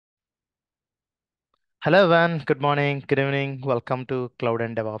Hello, everyone. Good morning, good evening. Welcome to Cloud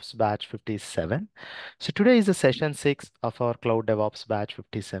and DevOps Batch 57. So, today is the session 6 of our Cloud DevOps Batch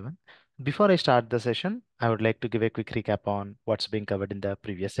 57. Before I start the session, I would like to give a quick recap on what's being covered in the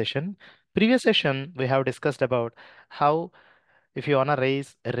previous session. Previous session, we have discussed about how, if you want to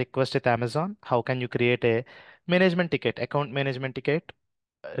raise a request with Amazon, how can you create a management ticket, account management ticket,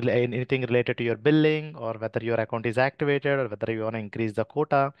 anything related to your billing, or whether your account is activated, or whether you want to increase the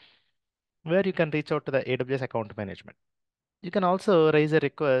quota, where you can reach out to the AWS account management. You can also raise a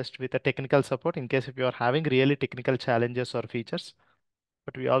request with a technical support in case if you are having really technical challenges or features.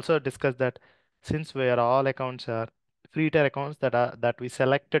 But we also discussed that since we are all accounts are free tier accounts that we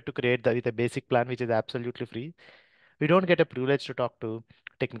selected to create with a basic plan which is absolutely free, we don't get a privilege to talk to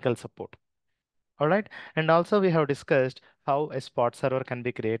technical support. All right. And also we have discussed how a spot server can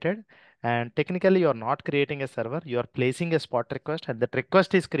be created. And technically you're not creating a server, you're placing a spot request and that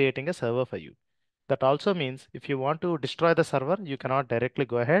request is creating a server for you. That also means if you want to destroy the server, you cannot directly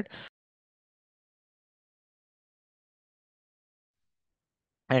go ahead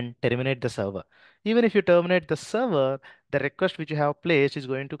and terminate the server. Even if you terminate the server, the request which you have placed is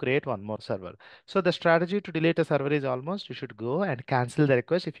going to create one more server. So the strategy to delete a server is almost you should go and cancel the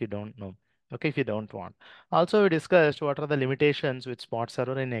request if you don't know. Okay, if you don't want. Also, we discussed what are the limitations with Spot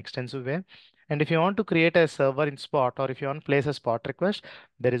server in an extensive way. And if you want to create a server in Spot or if you want to place a Spot request,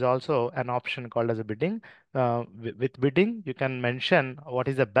 there is also an option called as a bidding. With bidding, you can mention what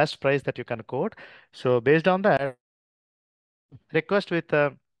is the best price that you can quote. So based on that, request with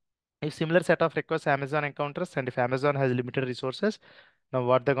if similar set of requests Amazon encounters and if Amazon has limited resources, now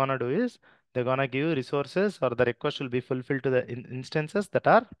what they're gonna do is they're gonna give resources or the request will be fulfilled to the instances that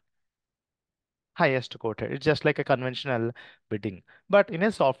are highest quoted. It's just like a conventional bidding, but in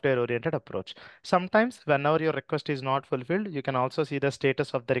a software oriented approach. Sometimes whenever your request is not fulfilled, you can also see the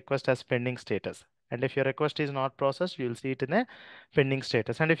status of the request as pending status. And if your request is not processed, you'll see it in a pending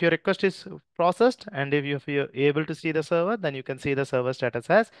status. And if your request is processed and if you're able to see the server, then you can see the server status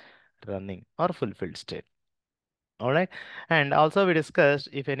as running or fulfilled state. All right. And also we discussed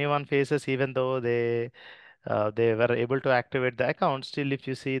if anyone faces, even though they were able to activate the account, still if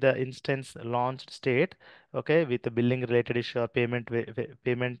you see the instance launched state, okay, with the billing related issue or payment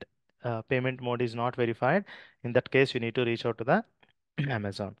mode is not verified, in that case you need to reach out to the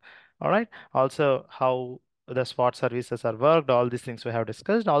Amazon. All right. Also, how the spot services are worked, all these things we have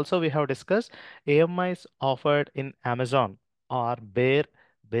discussed. Also, we have discussed AMIs offered in Amazon are bare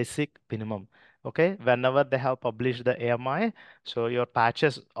basic minimum. Okay, whenever they have published the AMI, so your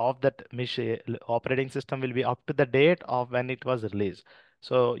patches of that operating system will be up to the date of when it was released.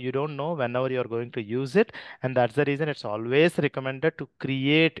 So you don't know whenever you're going to use it, and that's the reason it's always recommended to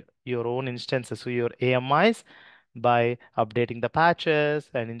create your own instances, so your AMIs by updating the patches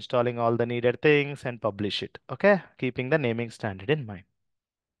and installing all the needed things and publish it. Okay, keeping the naming standard in mind.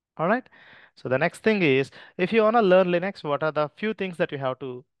 All right. So the next thing is if you want to learn Linux, what are the few things that you have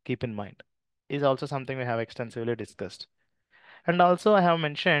to keep in mind? Is also something we have extensively discussed. And also I have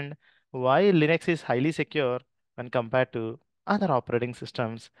mentioned why Linux is highly secure when compared to other operating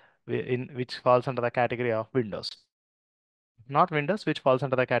systems in which falls under the category of Windows. Not Windows, which falls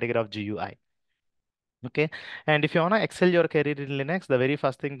under the category of GUI. Okay, and if you want to excel your career in Linux, the very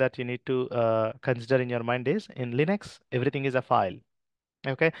first thing that you need to consider in your mind is in Linux, everything is a file.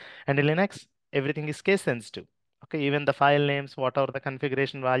 Okay, and in Linux, everything is case sensitive. Okay, even the file names, what are the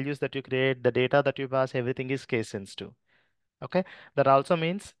configuration values that you create, the data that you pass, everything is case sensitive. Okay, that also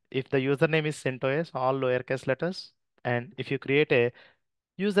means if the username is CentOS, all lowercase letters, and if you create a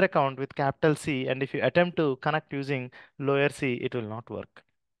user account with capital C, and if you attempt to connect using lower c, it will not work.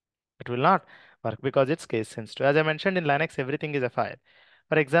 It will not work because it's case sensitive. As I mentioned in Linux, everything is a file.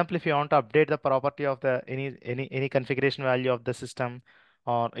 For example, if you want to update the property of the any configuration value of the system,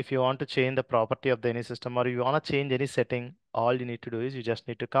 or if you want to change the property of the any system, or you want to change any setting, all you need to do is you just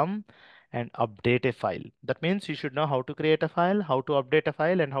need to come and update a file. That means you should know how to create a file, how to update a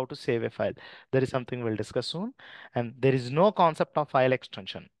file, and how to save a file. There is something we'll discuss soon. And there is no concept of file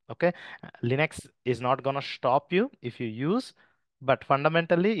extension. Okay. Linux is not gonna stop you if you use, but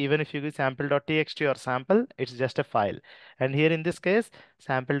fundamentally, even if you use sample.txt or sample, it's just a file. And here in this case,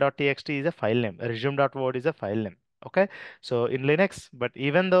 sample.txt is a file name, resume.word is a file name. Okay, so in Linux, but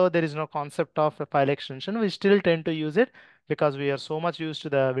even though there is no concept of a file extension, we still tend to use it because we are so much used to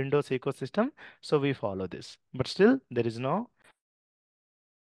the Windows ecosystem. So we follow this, but still there is no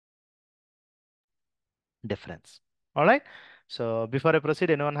difference. All right. So before I proceed,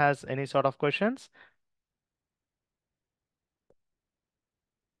 anyone has any sort of questions?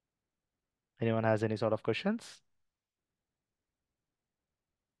 Anyone has any sort of questions?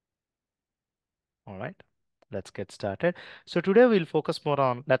 All right, let's get started. So today we'll focus more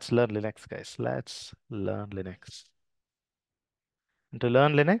on let's learn Linux, guys. Let's learn Linux.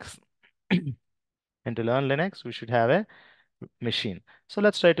 And to learn Linux, we should have a machine. So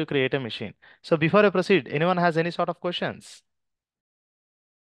let's try to create a machine. So before I proceed, anyone has any sort of questions?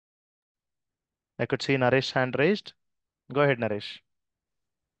 I could see Naresh hand raised. Go ahead, Naresh.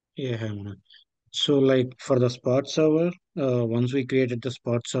 Yeah, Hemant. So like for the Spot server, once we created the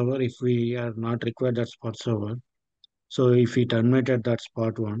Spot server, if we are not required that Spot server, so if we terminated that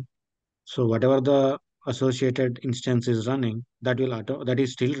Spot one, so whatever the associated instance is running, that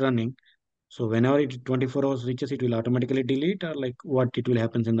is still running. So whenever it 24 hours reaches, it will automatically delete, or like what it will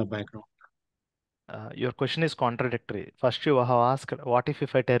happens in the background. Your question is contradictory. First, you have asked, what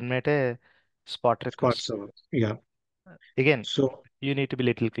if I terminate a spot Spot request? server. Yeah. Again, So you need to be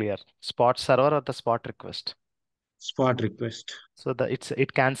little clear. Spot server or the spot request? Spot request. So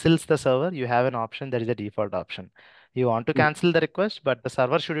it cancels the server. You have an option. There is a default option. You want to Yeah. cancel the request, but the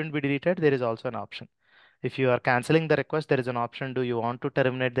server shouldn't be deleted. There is also an option. If you are canceling the request, there is an option. Do you want to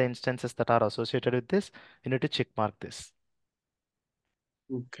terminate the instances that are associated with this? You need to check mark this.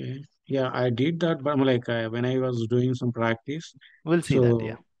 Okay. Yeah, I did that, but I'm like when I was doing some practice. We'll see that.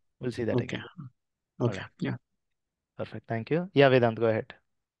 Yeah, So we'll see that okay. again. All Okay. right. Yeah. Perfect. Thank you. Yeah, Vedant, go ahead.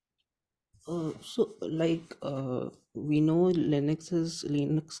 We know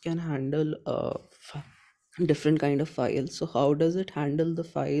Linux can handle different kind of files. So how does it handle the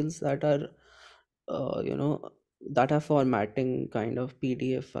files that are uh, you know that are formatting kind of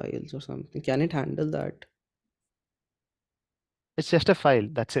PDF files or something? Can it handle that? It's just a file.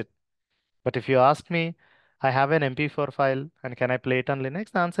 That's it. But if you ask me, I have an MP4 file and can I play it on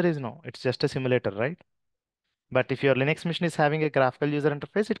Linux? The answer is no. It's just a simulator, right? But if your Linux machine is having a graphical user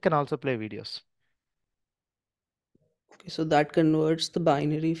interface, it can also play videos. Okay, so that converts the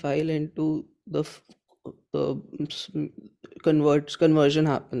binary file into the converts conversion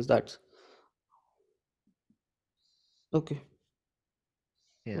happens. That's okay.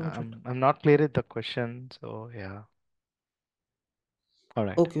 Yeah, Got it. I'm not clear with the question. So yeah. All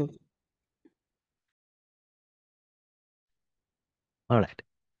right. Okay. All right.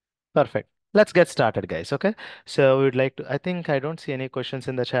 Perfect. Let's get started, guys. Okay. So we would like to, I think I don't see any questions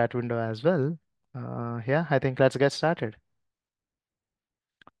in the chat window as well. Yeah, I think let's get started.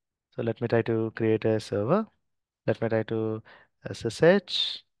 So let me try to create a server. Let me try to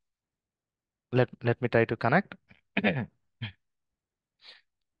SSH. Let me try to connect.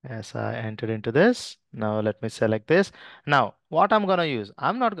 Yes, I entered into this. Now let me select this. Now, what I'm gonna use?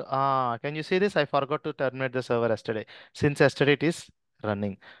 I'm not. Can you see this? I forgot to terminate the server yesterday. Since yesterday it is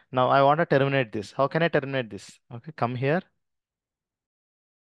running. Now I want to terminate this. How can I terminate this? Okay, come here.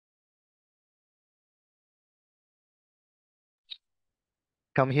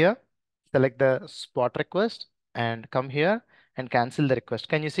 Come here. Select the spot request and come here and cancel the request.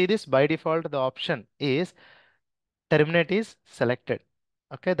 Can you see this? By default, the option is terminate is selected.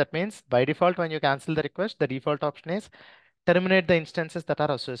 Okay, that means by default, when you cancel the request, the default option is terminate the instances that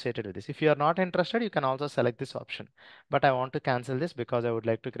are associated with this. If you are not interested, you can also select this option. But I want to cancel this because I would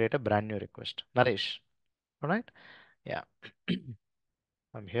like to create a brand new request. Naresh, all right? Yeah.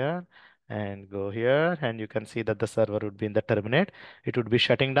 I'm here and go here and you can see that the server would be in the terminate. It would be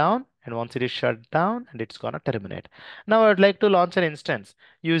shutting down and once it is shut down and it's gonna terminate. Now I would like to launch an instance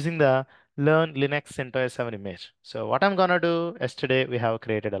using the learn Linux CentOS 7 image. So what I'm gonna do, yesterday we have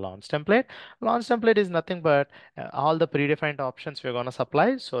created a launch template. Launch template is nothing but all the predefined options we're gonna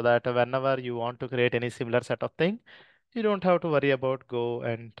supply so that whenever you want to create any similar set of thing, you don't have to worry about go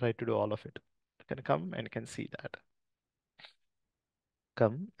and try to do all of it. You can come and can see that.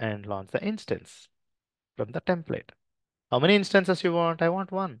 Come and launch the instance from the template. How many instances you want? I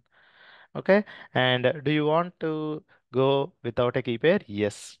want one. Okay. And do you want to go without a key pair?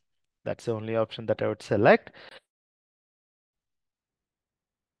 Yes. That's the only option that I would select.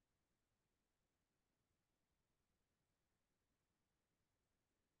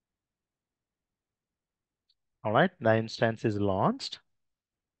 All right. The instance is launched.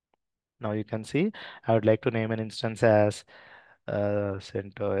 Now you can see I would like to name an instance as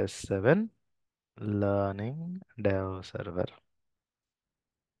CentOS 7 Learning Dev Server.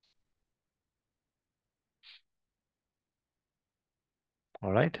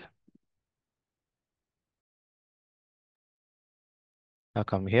 All right. Now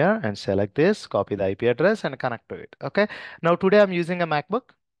come here and select this, copy the IP address and connect to it. Okay. Now today I'm using a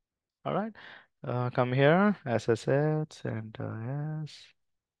MacBook. All right. Come here, SSH, enter yes,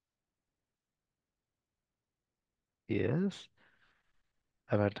 yes.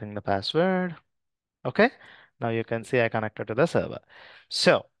 I'm entering the password. Okay. Now you can see I connected to the server.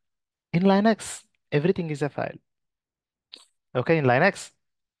 So in Linux, everything is a file. Okay, in Linux,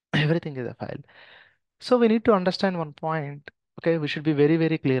 everything is a file. So we need to understand one point. Okay, we should be very,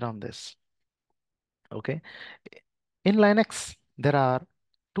 very clear on this. Okay, in Linux, there are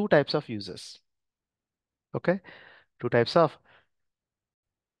two types of users. Okay, two types of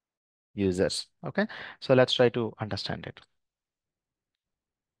users. Okay, so let's try to understand it.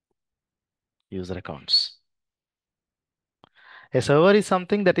 User accounts. A server is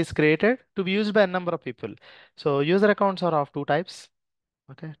something that is created to be used by a number of people. So user accounts are of two types.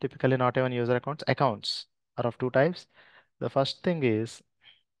 Okay, typically not even user accounts. Accounts are of two types. The first thing is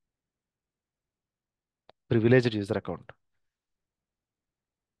privileged user account.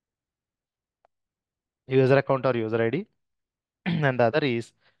 User account or user ID. And the other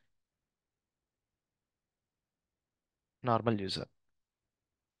is normal user.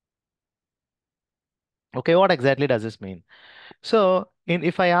 Okay, what exactly does this mean? So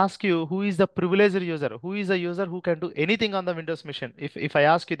if I ask you who is the privileged user, who is the user who can do anything on the Windows machine? If I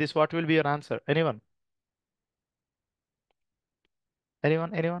ask you this, what will be your answer? Anyone?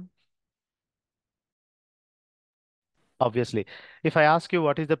 Anyone? Anyone? Obviously, if I ask you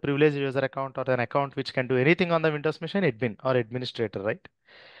what is the privileged user account or an account which can do anything on the Windows machine, admin or administrator, right?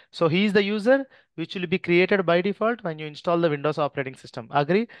 So he is the user which will be created by default when you install the Windows operating system.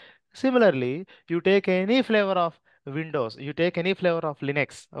 Agree? Similarly, you take any flavor of Windows, you take any flavor of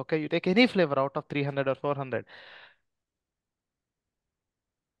Linux, okay? You take any flavor out of 300 or 400.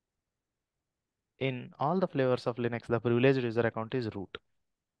 In all the flavors of Linux, the privileged user account is root.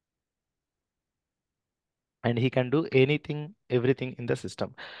 And he can do anything, everything in the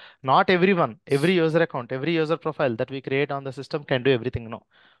system. Not everyone, every user account, every user profile that we create on the system can do everything. No,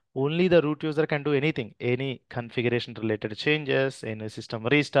 only the root user can do anything, any configuration related changes, any system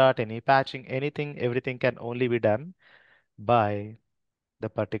restart, any patching, anything, everything can only be done by the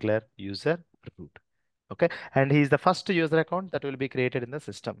particular user root. Okay, and he is the first user account that will be created in the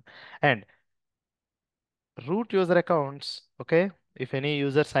system. And root user accounts, okay, if any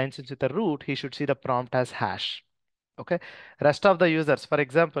user signs in with a root, he should see the prompt as hash. Okay, rest of the users, for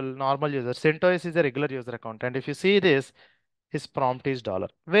example, normal user, CentOS is a regular user account, and if you see this, his prompt is dollar.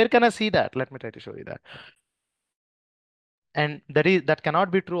 Where can I see that? Let me try to show you that. And that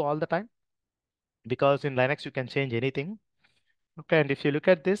cannot be true all the time, because in Linux you can change anything. Okay, and if you look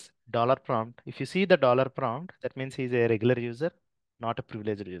at this dollar prompt, if you see the dollar prompt, that means he's a regular user, not a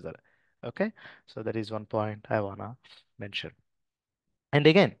privileged user. Okay, so that is one point I wanna mention. And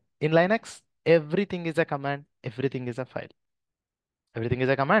again, in Linux, everything is a command, everything is a file. Everything is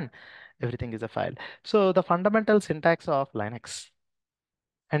a command, everything is a file. So the fundamental syntax of Linux.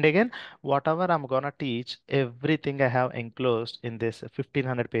 And again, whatever I'm gonna teach, everything I have enclosed in this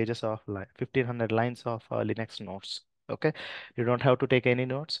 1500 pages of 1500 lines of Linux notes. Okay, you don't have to take any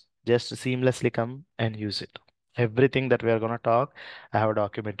notes, just seamlessly come and use it. Everything that we are gonna talk, I have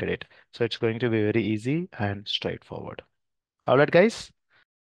documented it. So it's going to be very easy and straightforward. All right, guys.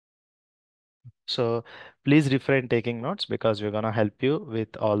 So please refrain taking notes because we're gonna help you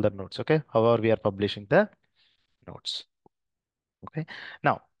with all the notes. Okay, however we are publishing the notes. Okay,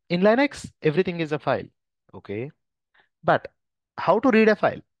 now in Linux, everything is a file. Okay, but how to read a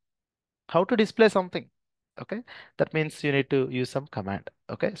file? How to display something? Okay, that means you need to use some command.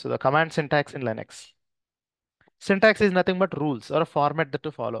 Okay, so the command syntax in Linux. Syntax is nothing but rules or a format that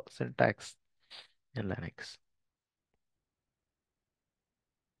to follow. Syntax in Linux.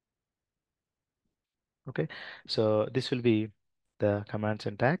 Okay, so this will be the command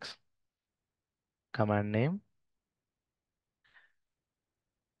syntax, command name.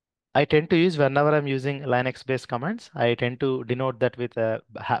 I tend to use whenever I'm using Linux-based commands, I tend to denote that with a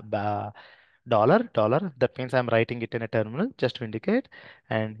dollar. That means I'm writing it in a terminal just to indicate.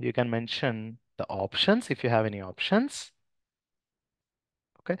 And you can mention the options if you have any options.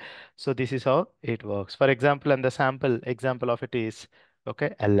 Okay, so this is how it works. For example, and the sample example of it is,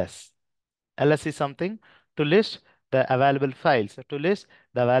 okay, ls. ls is something to list the available files, to list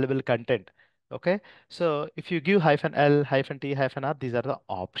the available content. Okay, so if you give -l, -t, -r, these are the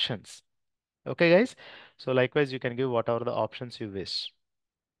options. Okay, guys. So likewise, you can give whatever the options you wish.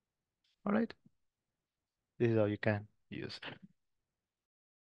 All right. This is how you can use.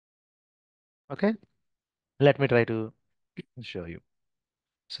 Okay. Let me try to show you.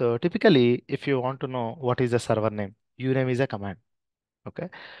 So typically, if you want to know what is the server name, uname is a command. Okay.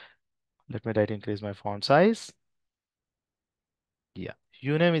 Let me try to increase my font size. Yeah.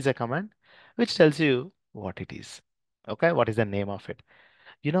 Uname is a command which tells you what it is. Okay. What is the name of it?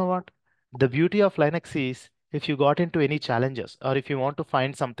 You know what? The beauty of Linux is if you got into any challenges, or if you want to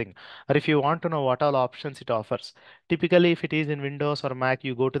find something, or if you want to know what all options it offers. Typically, if it is in Windows or Mac,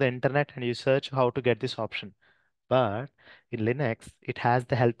 you go to the internet and you search how to get this option. But in Linux, it has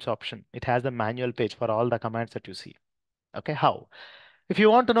the helps option. It has the manual page for all the commands that you see. Okay, how? If you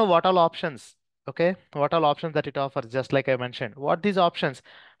want to know what all options, okay, what all options that it offers, just like I mentioned, what these options,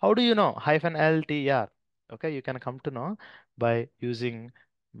 how do you know? -LTR. Okay, you can come to know by using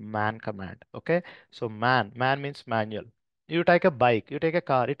man command. Okay, so man means manual. You take a bike, you take a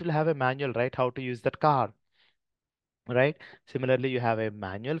car, it will have a manual, right? How to use that car, right? Similarly, you have a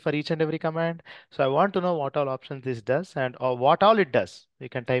manual for each and every command. So I want to know what all options this does and or what all it does. You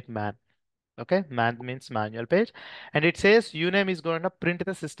can type man. Okay, man means manual page, and it says uname is going to print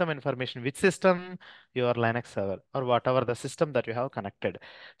the system information. Which system? Your Linux server or whatever the system that you have connected.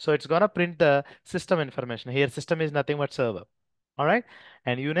 So it's going to print the system information. Here, system is nothing but server. All right,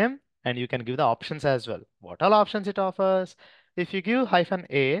 and uname, and you can give the options as well. What all options it offers? If you give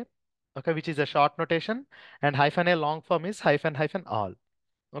 -a, okay, which is a short notation, and -a long form is --all.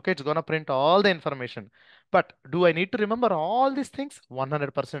 Okay, it's going to print all the information. But do I need to remember all these things?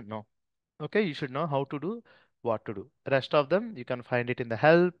 100% no. Okay, you should know how to do what to do. The rest of them you can find it in the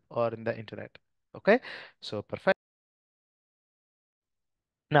help or in the internet. Okay, so perfect.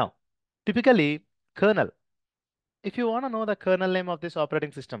 Now, typically kernel. If you want to know the kernel name of this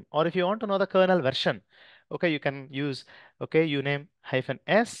operating system, or if you want to know the kernel version, okay, you can use okay uname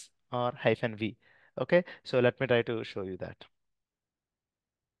 -s or -v. Okay, so let me try to show you that.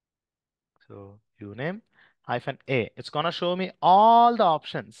 So uname -a, it's gonna show me all the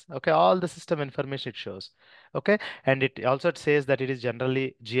options, okay, all the system information it shows, okay, and it also says that it is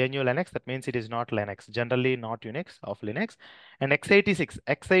generally GNU Linux. That means it is not Linux, generally not Unix of Linux, and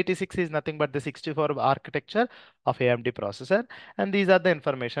x86 is nothing but the 64 architecture of AMD processor, and these are the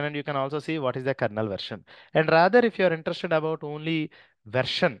information, and you can also see what is the kernel version. And rather, if you are interested about only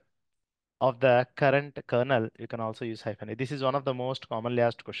version of the current kernel, you can also use -a. This is one of the most commonly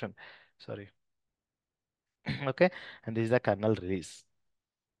asked question. Sorry. Okay, and this is the kernel release.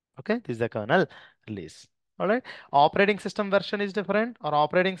 Okay, this is the kernel release. All right, operating system version is different, or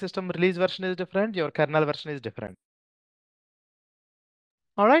operating system release version is different, your kernel version is different.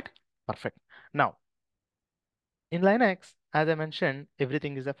 All right, perfect. Now in Linux, as I mentioned,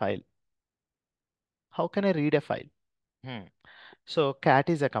 everything is a file. How can I read a file? Hmm. So cat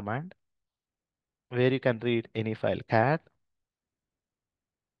is a command where you can read any file. Cat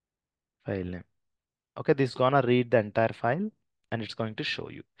file name. Okay, this is gonna read the entire file and it's going to show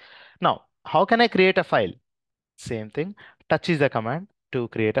you. Now, how can I create a file? Same thing. Touch is the command to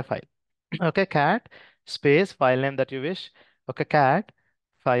create a file. Okay, cat space file name that you wish. Okay, cat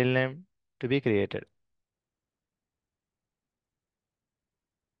file name to be created.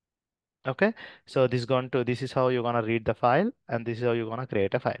 Okay, so this is how you're gonna read the file, and this is how you're gonna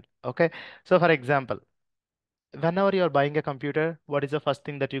create a file. Okay, so for example, whenever you're buying a computer, what is the first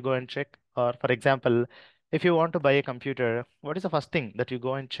thing that you go and check? Or for example, if you want to buy a computer, what is the first thing that you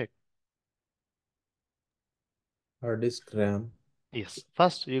go and check? Hard disk RAM. Yes,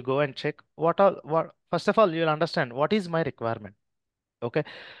 first you go and check what first of all you'll understand what is my requirement. Okay,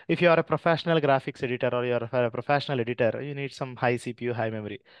 if you are a professional graphics editor or you are a professional editor, you need some high CPU, high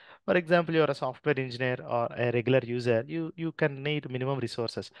memory. For example, you are a software engineer or a regular user, you can need minimum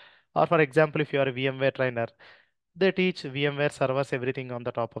resources. Or for example, if you are a VMware trainer, they teach VMware servers everything on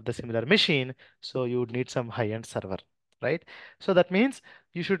the top of the similar machine, so you would need some high-end server, right? So that means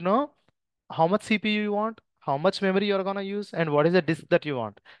you should know how much CPU you want, how much memory you're gonna use, and what is the disk that you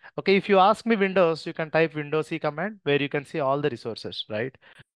want. Okay, if you ask me Windows, you can type Windows C command where you can see all the resources, right?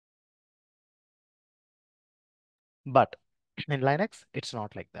 But in Linux, it's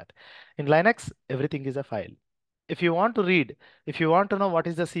not like that. In Linux, everything is a file. If you want to read, if you want to know what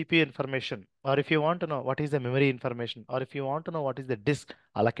is the CPU information, or if you want to know what is the memory information, or if you want to know what is the disk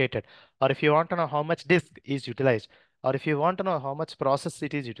allocated, or if you want to know how much disk is utilized, or if you want to know how much process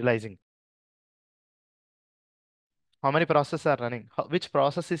it is utilizing, how many processes are running, which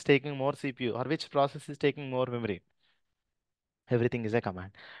process is taking more CPU, or which process is taking more memory, everything is a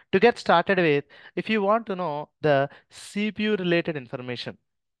command. To get started with, if you want to know the CPU related information,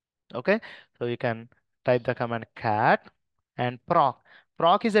 okay, so you can type the command cat and proc.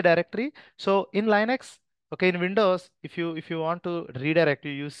 Proc is a directory. So in Linux, okay, in Windows, if you want to redirect,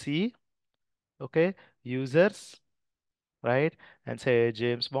 you use C, okay, users, right, and say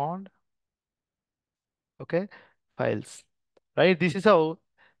James Bond, okay, files, right. This is how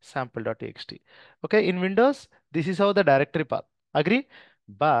sample.txt. Okay, in Windows, this is how the directory path. Agree?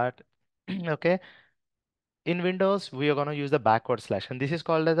 But okay, in Windows, we are going to use the backward slash, and this is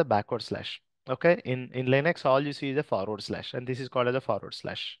called as a backward slash. Okay, in Linux, all you see is a forward slash, and this is called as a forward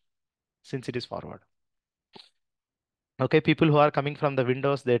slash since it is forward. Okay, people who are coming from the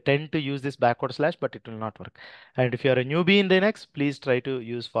Windows, they tend to use this backward slash, but it will not work. And if you are a newbie in Linux, please try to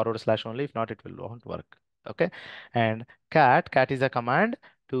use forward slash only. If not, it will won't work. Okay. And cat is a command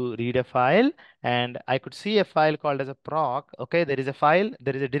to read a file. And I could see a file called as a proc. Okay, there is a file,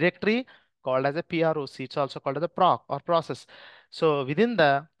 there is a directory called as a proc. It's also called as a proc or process. So within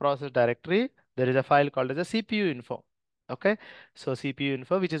the process directory, there is a file called as a CPU info. Okay, so CPU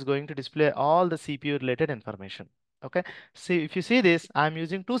info, which is going to display all the CPU related information. Okay, see if you see this, I'm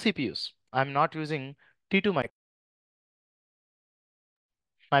using two CPUs. I'm not using T2 micro.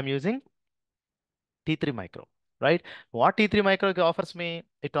 I'm using T3 micro, right? What T3 micro offers me?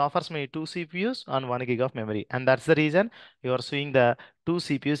 It offers me two CPUs on 1 gig of memory, and that's the reason you are seeing the two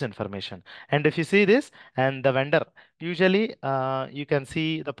CPUs information. And if you see this and the vendor, usually you can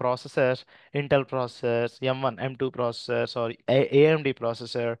see the processors, Intel processors, M1, M2 processors, or AMD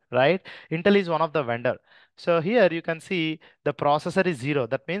processor, right? Intel is one of the vendor. So here you can see the processor is 0.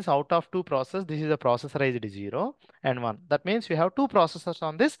 That means out of two processors, this is the processorized 0 and 1. That means you have two processors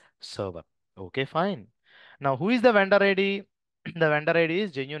on this server. Okay, fine. Now, who is the vendor ID? The vendor ID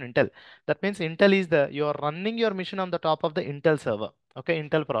is genuine Intel. That means Intel is you are running your machine on the top of the Intel server. Okay,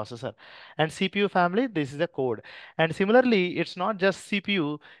 Intel processor. And CPU family, this is the code. And similarly, it's not just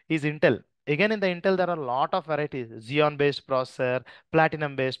CPU is Intel. Again, in the Intel, there are a lot of varieties. Xeon based processor,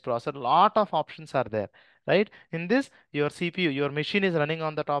 Platinum based processor, lot of options are there. Right? In this, your CPU, your machine is running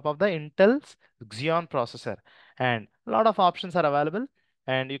on the top of the Intel's Xeon processor. And a lot of options are available,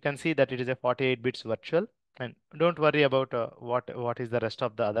 and you can see that it is a 48 bits virtual. And don't worry about what is the rest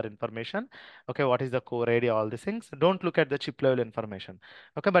of the other information. Okay, what is the core ID, all these things, don't look at the chip level information.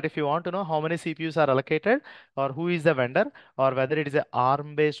 Okay, but if you want to know how many CPUs are allocated, or who is the vendor, or whether it is a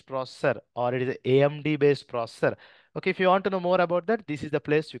ARM based processor or it is a AMD based processor, okay, if you want to know more about that, this is the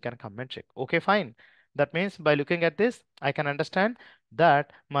place you can come and check. Okay, fine. That means by looking at this, I can understand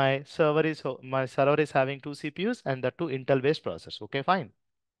that my server is having two CPUs and the two Intel based processors. Okay, fine.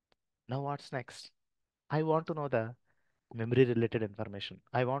 Now what's next? I want to know the memory related information.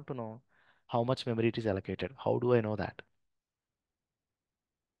 I want to know how much memory it is allocated. How do I know that?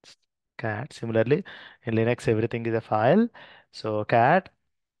 Cat, similarly, in Linux, everything is a file. So cat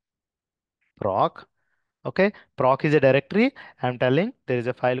proc. Okay, proc is a directory. I'm telling there is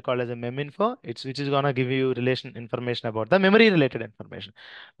a file called as a meminfo. It's which is gonna give you relation information about the memory related information.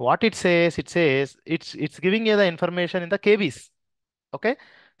 What it says it's giving you the information in the KBs. Okay,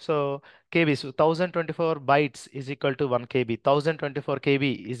 so KB, so 1024 bytes is equal to 1 KB, 1024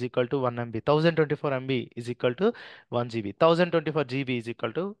 KB is equal to 1 MB, 1024 MB is equal to 1 GB, 1024 GB is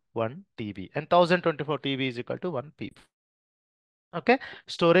equal to 1 TB, and 1024 TB is equal to 1 PB. Okay,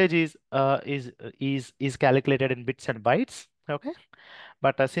 storage is calculated in bits and bytes. Okay,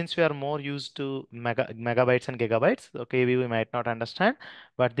 but since we are more used to megabytes and gigabytes, okay, we might not understand,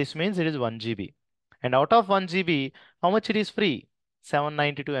 but this means it is 1 GB. And out of 1 GB, how much it is free?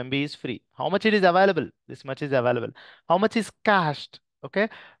 792 MB is free. How much it is available? This much is available. How much is cached? Okay,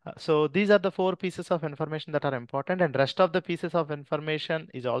 so these are the four pieces of information that are important, and rest of the pieces of information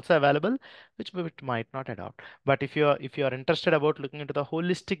is also available, which we might not adopt. But if you are interested about looking into the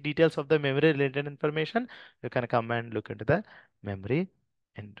holistic details of the memory related information, you can come and look into the memory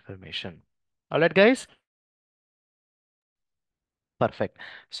information. All right, guys. Perfect.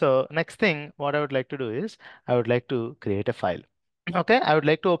 So next thing, what I would like to do is I would like to create a file. Okay, I would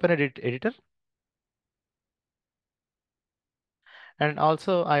like to open an editor. And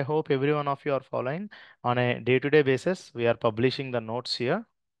also, I hope every one of you are following on a day-to-day basis. We are publishing the notes here.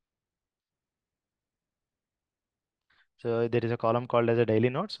 So there is a column called as a daily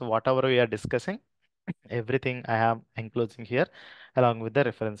notes. So whatever we are discussing, everything I am enclosing here along with the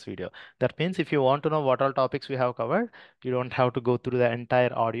reference video. That means if you want to know what all topics we have covered, you don't have to go through the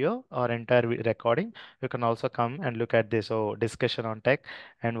entire audio or entire recording. You can also come and look at this discussion on tech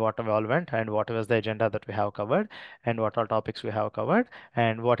and what all went and what was the agenda that we have covered and what all topics we have covered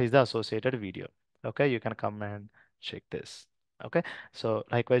and what is the associated video. Okay, you can come and check this. Okay, so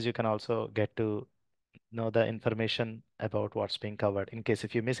likewise, you can also get to know the information about what's being covered. In case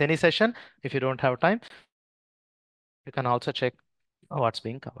if you miss any session, if you don't have time, you can also check what's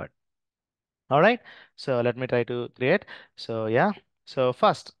being covered. All right. So let me try to create. So yeah. So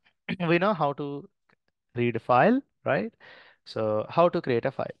first, we know how to read a file, right? So how to create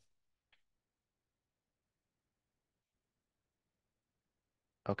a file.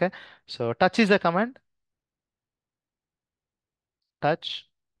 Okay. So touch is the command. Touch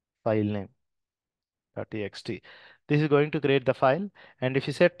file name.txt. This is going to create the file. And if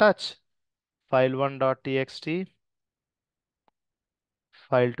you say touch, file1.txt,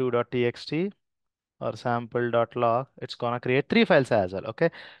 file2.txt, or sample.log. It's gonna create three files as well. Okay,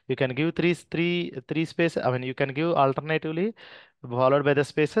 you can give three spaces. I mean, you can give alternatively followed by the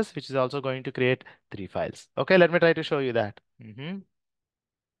spaces, which is also going to create three files. Okay, let me try to show you that.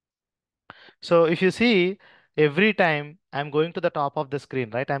 So if you see, every time I'm going to the top of the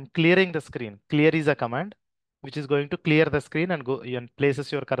screen, right? I'm clearing the screen. Clear is a command which is going to clear the screen and go and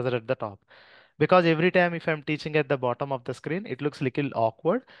places your cursor at the top. Because every time if I'm teaching at the bottom of the screen, it looks little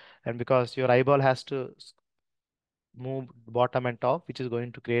awkward, and because your eyeball has to move bottom and top, which is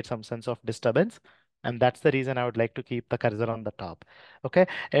going to create some sense of disturbance. And that's the reason I would like to keep the cursor on the top. Okay.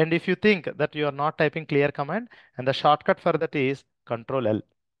 And if you think that you are not typing clear command, and the shortcut for that is Control L.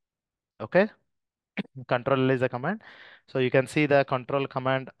 Okay. Control L is a command. So you can see the control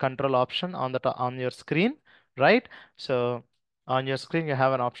command, control option on the on your screen, right? So on your screen, you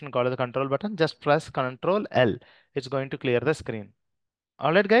have an option called the control button. Just press Control L. It's going to clear the screen.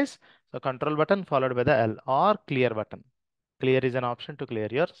 All right, guys. So control button followed by the L or clear button. Clear is an option to clear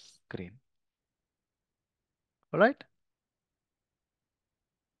your screen. All right.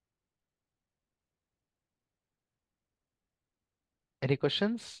 Any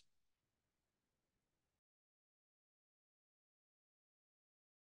questions?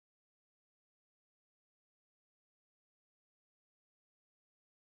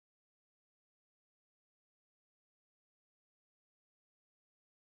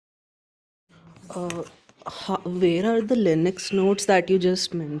 Uh, where are the Linux nodes that you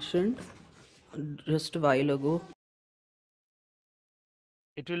just mentioned just a while ago?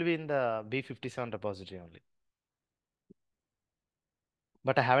 It will be in the B57 repository only.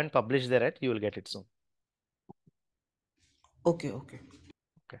 But I haven't published there yet. You will get it soon. Okay, okay.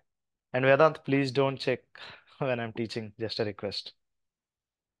 Okay. And Vedant, please don't check when I'm teaching. Just a request.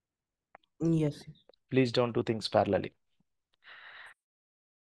 Yes. Please don't do things parallelly.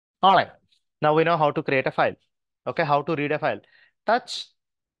 All right. Now we know how to create a file. Okay. How to read a file. Touch.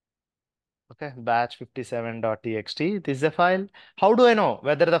 Okay. Batch57.txt. This is a file. How do I know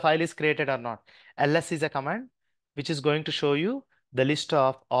whether the file is created or not? ls is a command which is going to show you the list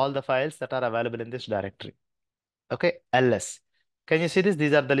of all the files that are available in this directory. Okay. ls. Can you see this?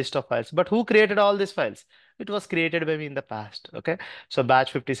 These are the list of files. But who created all these files? It was created by me in the past. Okay. So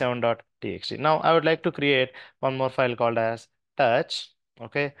batch57.txt. Now I would like to create one more file called as touch.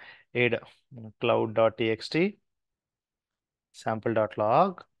 Okay. Aid cloud.txt,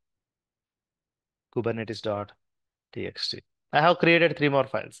 sample.log, kubernetes.txt. I have created three more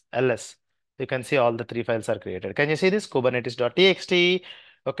files. ls. You can see all the three files are created. Can you see this? Kubernetes.txt,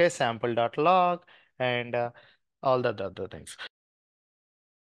 okay, sample.log, and all the other things.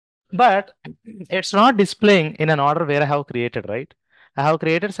 But it's not displaying in an order where I have created, right? I have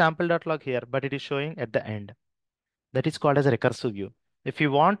created sample.log here, but it is showing at the end. That is called as a recursive view. If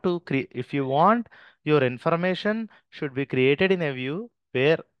you want to create, if you want your information should be created in a view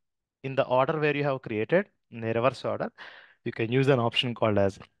where in the order where you have created in the reverse order, you can use an option called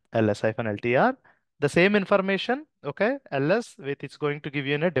as ls-ltr. The same information, okay, ls with it's going to give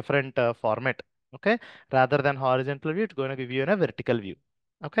you in a different format, okay, rather than horizontal view, it's going to give you in a vertical view.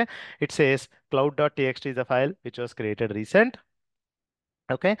 Okay, it says cloud.txt is a file which was created recent.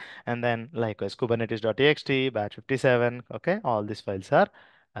 Okay, and then likewise kubernetes.txt, batch57, okay, all these files are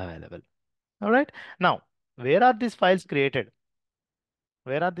available. All right, now where are these files created?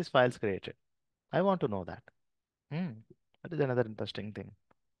 Where are these files created? I want to know that. That is another interesting thing.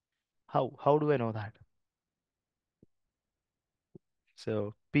 How do I know that?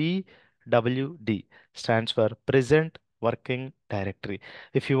 So PWD stands for present working directory.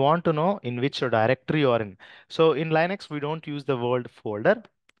 If you want to know in which directory you are in. So in Linux, we don't use the word folder.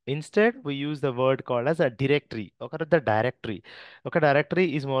 Instead, we use the word called as a directory. Okay, the directory. Okay,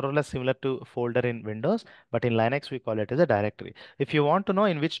 directory is more or less similar to folder in Windows, but in Linux, we call it as a directory. If you want to know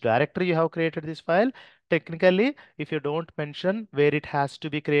in which directory you have created this file, technically, if you don't mention where it has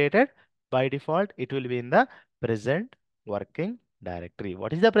to be created, by default, it will be in the present working directory.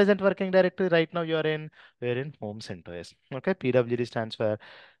 What is the present working directory? Right now we're in home CentOS. Okay, PWD stands for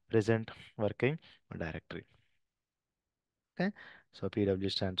present working directory. Okay, so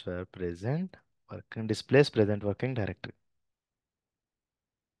PW stands for present working displays present working directory.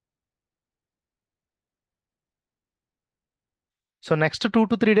 So next 2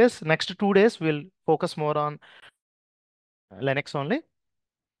 to 3 days, next 2 days, we'll focus more on Linux only.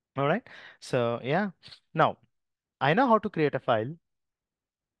 All right. So yeah, now I know how to create a file.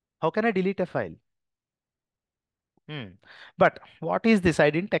 How can I delete a file? But what is this? I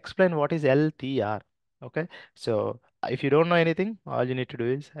didn't explain what is LTR. Okay, so if you don't know anything, all you need to do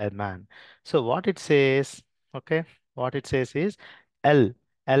is add man. So what it says, okay, what it says is L.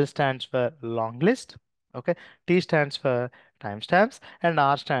 L stands for long list. Okay, T stands for timestamps, and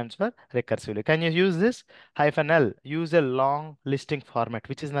R stands for recursively. Can you use this? -L, use a long listing format,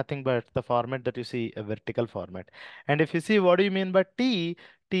 which is nothing but the format that you see, a vertical format. And if you see, what do you mean by T,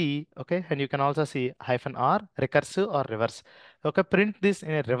 okay, and you can also see -R, recursive or reverse. Okay, print this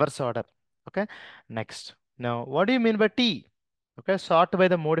in a reverse order. Okay, next. Now, what do you mean by T? Okay, sort by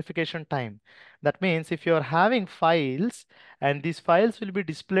the modification time. That means if you are having files and these files will be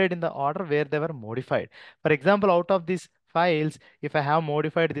displayed in the order where they were modified. For example, out of these files, if I have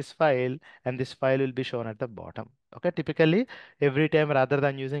modified this file and this file will be shown at the bottom. Okay, typically every time rather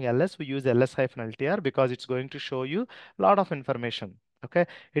than using ls, we use ls-ltr because it's going to show you a lot of information. Okay,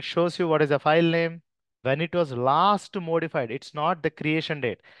 it shows you what is the file name, when it was last modified. It's not the creation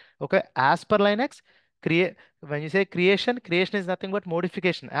date. Okay, as per Linux, create when you say creation is nothing but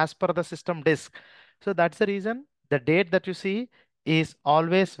modification as per the system disk. So that's the reason the date that you see is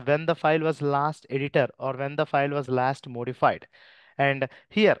always when the file was last edited or when the file was last modified. And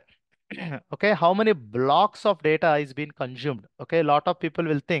here, okay, how many blocks of data is being consumed? Okay, a lot of people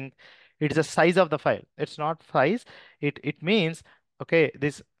will think it's the size of the file. It's not size. It means, okay,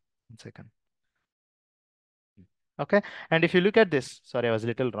 this, 1 second. Okay, and if you look at this, sorry, I was a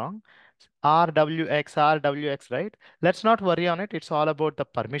little wrong. RWX, right? Let's not worry on it. It's all about the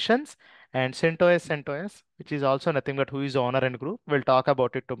permissions and CentOS, which is also nothing but who is owner and group. We'll talk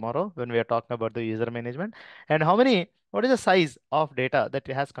about it tomorrow when we are talking about the user management and what is the size of data that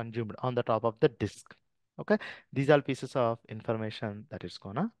it has consumed on the top of the disk. Okay, these are pieces of information that it's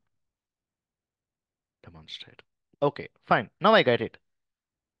gonna demonstrate. Okay, fine. Now I get it.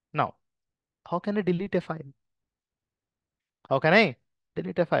 Now, how can I delete a file? How can I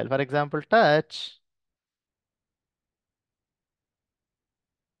delete a file? For example, touch.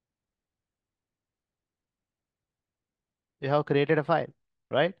 You have created a file,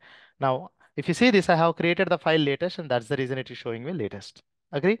 right? Now, if you see this, I have created the file latest, and that's the reason it is showing me latest.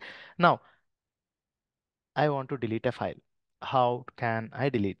 Agree? Now, I want to delete a file. How can I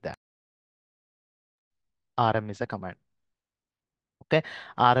delete that? rm is a command. Okay,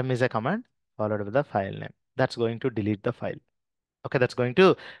 rm is a command followed with the file name. That's going to delete the file. Okay, that's going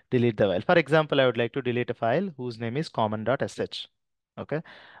to delete the file. For example, I would like to delete a file whose name is common.sh. Okay,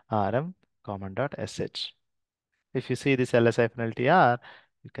 rm common.sh. If you see this ls-ltr,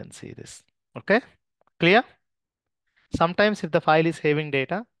 you can see this. Okay, clear? Sometimes if the file is having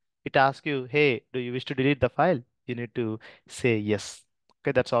data, it asks you, hey, do you wish to delete the file? You need to say yes.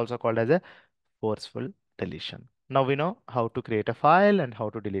 Okay, that's also called as a forceful deletion. Now we know how to create a file and how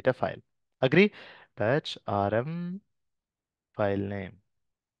to delete a file. Agree? Touch rm file name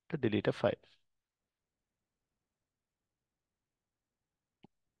to delete a file.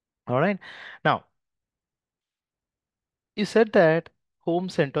 All right. Now, you said that home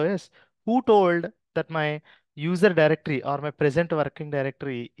CentOS. Who told that my user directory or my present working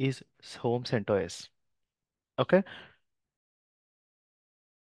directory is home CentOS? Okay.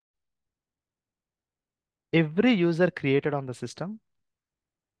 Every user created on the system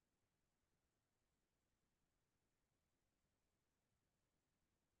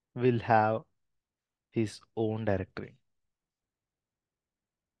will have his own directory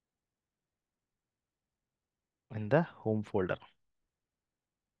in the home folder.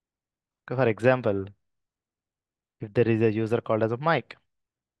 Okay, for example, if there is a user called as a Mike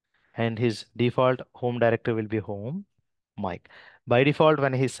and his default home directory will be home Mike. By default,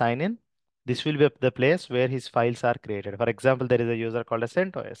 when he sign in, this will be the place where his files are created. For example, there is a user called as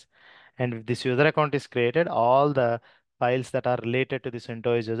CentOS. And if this user account is created, all the files that are related to the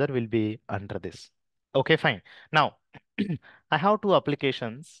CentOS user will be under this. Okay, fine. Now, I have two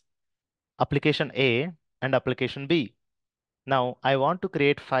applications, application A and application B. Now I want to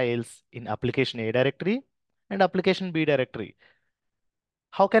create files in application A directory and application B directory.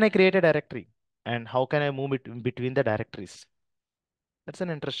 How can I create a directory and how can I move it in between the directories? That's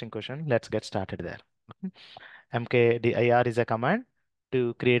an interesting question. Let's get started there. mkdir is a command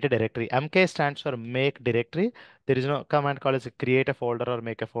to create a directory. Mk stands for make directory. There is no command called as create a folder or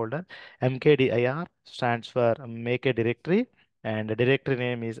make a folder. Mkdir stands for make a directory and the directory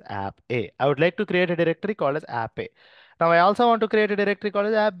name is app A. I would like to create a directory called as app A. Now I also want to create a directory called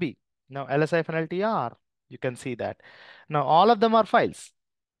as app B. Now ls-ltr, you can see that. Now all of them are files,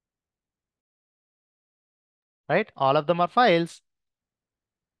 right? All of them are files.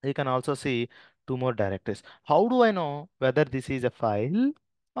 You can also see two more directories. How do I know whether this is a file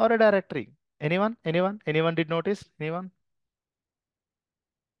or a directory? Anyone? Anyone? Anyone did notice? Anyone?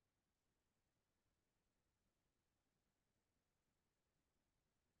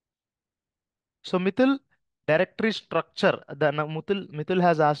 So Mithil, directory structure. Now Mithil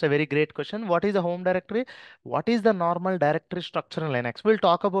has asked a very great question. What is the home directory? What is the normal directory structure in Linux? We'll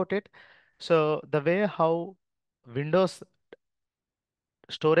talk about it. So the way how Windows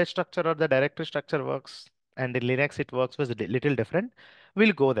storage structure or the directory structure works and in Linux it works was a little different.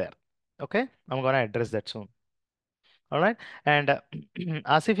 We'll go there. Okay, I'm gonna address that soon. All right, and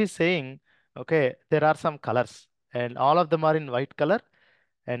Asif is saying, okay, there are some colors and all of them are in white color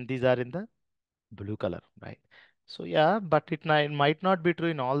and these are in the blue color, right? So yeah, but it might not be true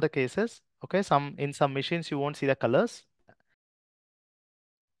in all the cases. Okay, in some machines you won't see the colors.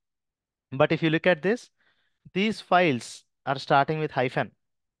 But if you look at this, these files are starting with hyphen,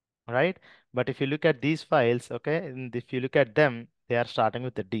 right? But if you look at these files, okay, and if you look at them, they are starting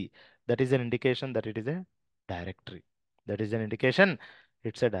with the D. That is an indication that it is a directory. That is an indication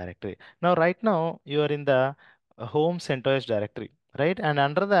it's a directory. Now, right now, you are in the home CentOS directory, right? And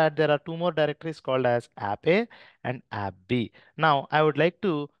under that, there are two more directories called as app A and app B. Now, I would like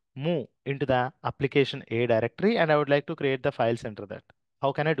to move into the application A directory and I would like to create the files under that.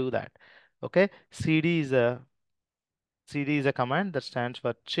 How can I do that? Okay, CD is a command that stands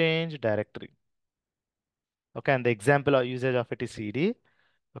for change directory. Okay, and the example or usage of it is CD.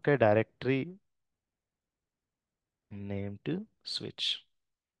 Okay, directory name to switch.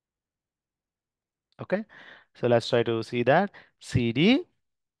 Okay, so let's try to see that CD.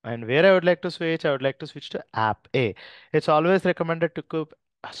 And where I would like to switch, I would like to switch to app A. It's always recommended to keep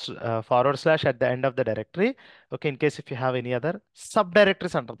forward slash at the end of the directory. Okay, in case if you have any other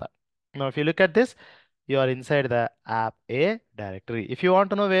subdirectories under that. Now, if you look at this, you are inside the app A directory. If you want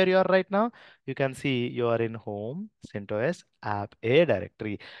to know where you are right now, you can see you are in home CentOS app A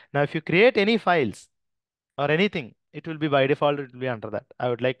directory. Now, if you create any files or anything, it will be by default, it will be under that. I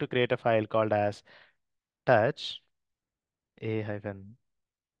would like to create a file called as touch a hyphen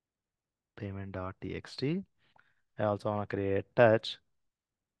payment.txt. I also want to create touch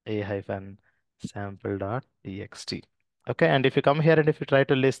a hyphen sample.txt. Okay, and if you come here and if you try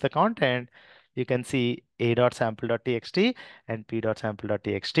to list the content, you can see a.sample.txt and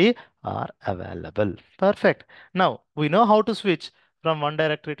p.sample.txt are available. Perfect. Now we know how to switch from one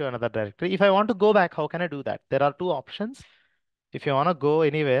directory to another directory. If I want to go back, how can I do that? There are two options. If you want to go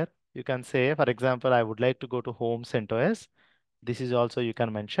anywhere, you can say, for example, I would like to go to home CentOS. This is also you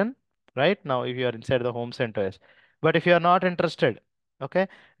can mention right now if you are inside the home CentOS. But if you are not interested, okay,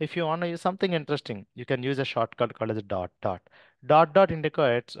 if you want to use something interesting, you can use a shortcut called as a dot dot. Dot dot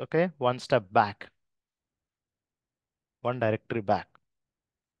indicates, okay, one step back, one directory back.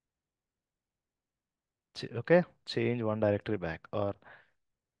 Okay, change one directory back or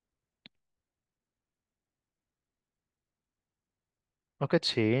okay,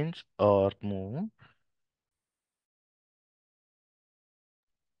 change or move,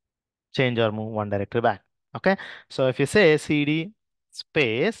 change or move one directory back. Okay, so if you say cd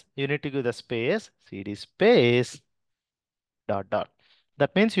space, you need to give the space cd space dot dot.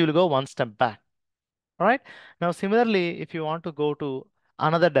 That means you will go one step back. All right. Now, similarly, if you want to go to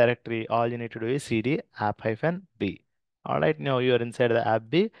another directory, all you need to do is cd app hyphen b. All right. Now you are inside the app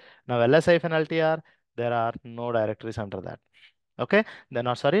b. Now ls hyphen ltr, there are no directories under that. Okay. Then,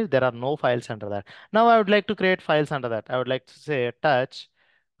 no, sorry, there are no files under that. Now I would like to create files under that. I would like to say touch,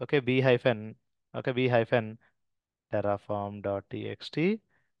 okay, b hyphen, okay, b hyphen terraform.txt.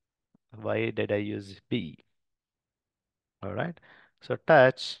 Why did I use b? All right. So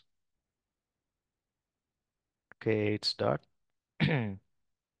touch, okay, it's dot.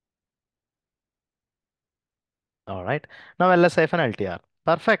 All right. Now ls-ltr.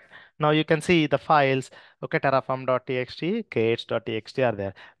 Perfect. Now you can see the files, okay, terraform.txt, kh.txt are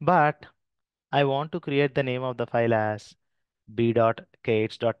there. But I want to create the name of the file as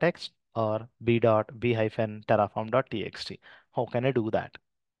b.kh.text or b.b-terraform.txt. How can I do that?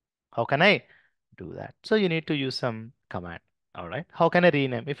 How can I do that? So you need to use some command. All right. How can I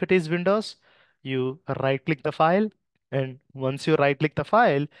rename? If it is Windows, you right click the file. And once you right click the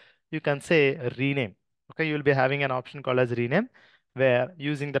file, you can say rename. Okay. You'll be having an option called as rename where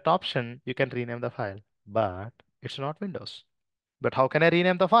using that option, you can rename the file, but it's not Windows. But how can I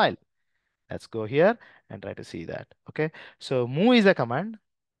rename the file? Let's go here and try to see that. Okay. So move is a command.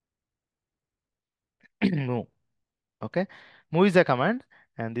 Move. Okay. Move is a command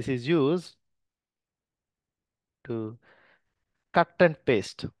and this is used to cut and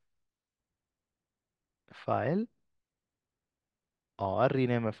paste file or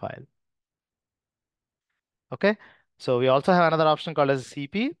rename a file. Okay. So we also have another option called as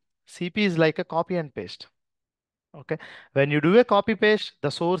CP. CP is like a copy and paste. Okay. When you do a copy paste,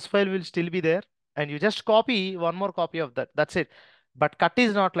 the source file will still be there and you just copy one more copy of that. That's it. But cut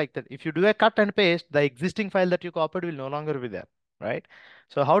is not like that. If you do a cut and paste, the existing file that you copied will no longer be there, right?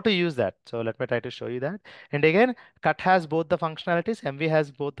 So how to use that? So let me try to show you that. And again, cut has both the functionalities, MV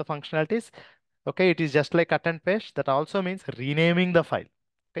has both the functionalities. Okay, it is just like cut and paste. That also means renaming the file.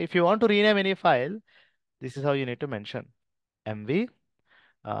 Okay, if you want to rename any file, this is how you need to mention MV.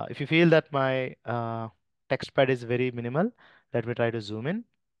 If you feel that my text pad is very minimal, let me try to zoom in.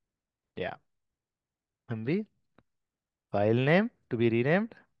 Yeah, MV, file name to be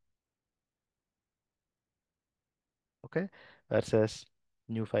renamed. Okay, versus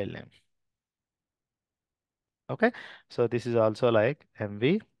new file name. Okay, so this is also like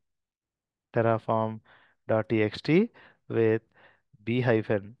MV terraform.txt with b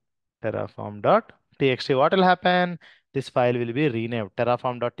hyphen terraform.txt. What will happen? This file will be renamed.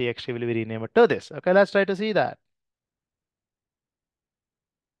 Terraform.txt will be renamed to this. Okay, let's try to see that.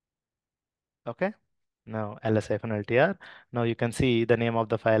 Okay. Now ls-ltr. Now you can see the name of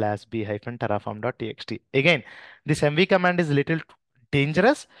the file as b-terraform.txt. Again, this mv command is little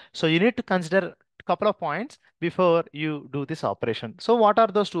dangerous. So you need to consider a couple of points before you do this operation. So what are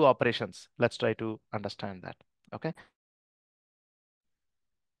those two operations? Let's try to understand that. Okay.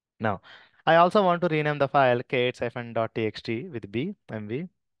 Now, I also want to rename the file k8-.txt with b mv.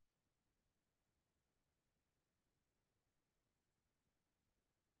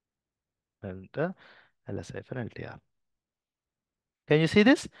 And ls-ltr. Can you see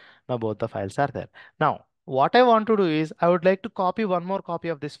this? Now both the files are there. Now, what I want to do is I would like to copy one more copy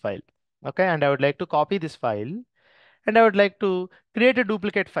of this file. Okay, and I would like to copy this file and I would like to create a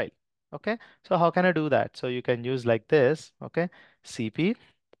duplicate file. Okay, so how can I do that? So you can use like this. Okay, cp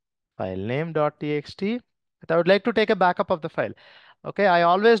file name.txt. I would like to take a backup of the file. Okay, I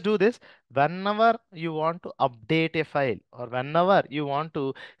always do this whenever you want to update a file or whenever you want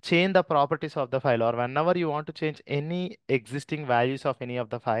to change the properties of the file or whenever you want to change any existing values of any of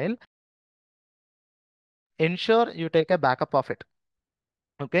the file, ensure you take a backup of it.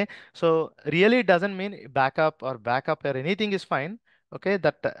 Okay, so really it doesn't mean backup or anything is fine. Okay,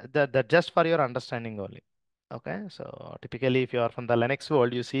 that just for your understanding only. Okay, so typically if you are from the Linux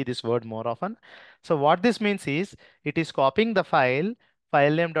world, you see this word more often. So what this means is it is copying the file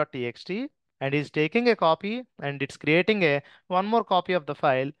name.txt and is taking a copy and it's creating a one more copy of the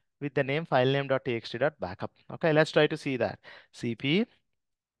file with the name file name.txt.backup. Okay, let's try to see that. Cp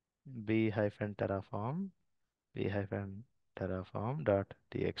b-terraform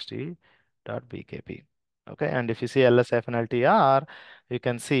b-terraform.txt.bkp. Okay, and if you see ls-ltr, you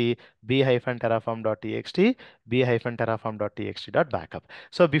can see b-terraform.txt, b-terraform.txt.backup.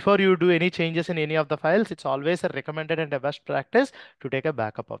 So before you do any changes in any of the files, it's always a recommended and a best practice to take a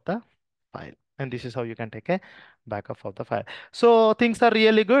backup of the file. And this is how you can take a backup of the file. So things are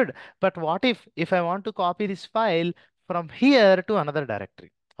really good. But what if I want to copy this file from here to another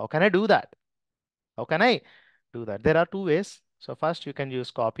directory? How can I do that? How can I do that? There are two ways. So first you can use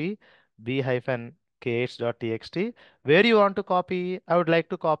copy b-kh.txt. Where you want to copy, I would like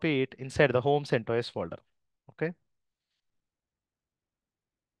to copy it inside the home CentOS folder. Okay.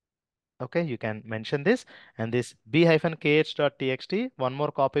 Okay, you can mention this and this b-kh.txt, one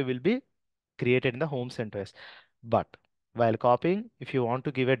more copy will be created in the home CentOS. But while copying, if you want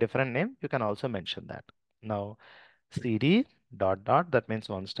to give a different name, you can also mention that. Now cd dot dot, that means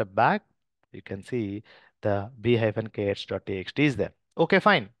one step back. You can see the b-kh.txt is there. Okay,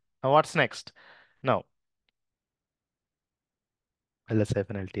 fine. Now what's next? Now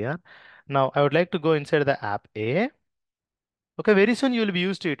ls-ltr. Now I would like to go inside the app A. Okay, very soon you will be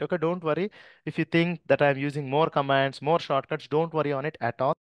used to it. Okay, don't worry. If you think that I'm using more commands, more shortcuts, don't worry on it at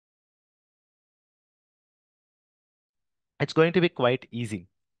all. It's going to be quite easy.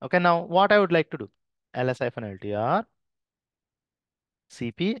 Okay, now what I would like to do, ls-ltr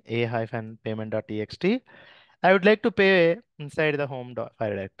cp a-payment.txt. I would like to pay inside the home file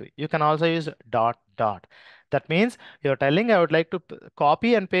directory. You can also use dot dot. That means you're telling I would like to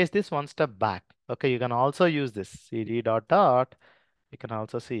copy and paste this one step back. Okay, you can also use this cd dot dot. You can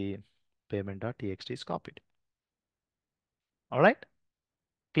also see payment.txt is copied. All right,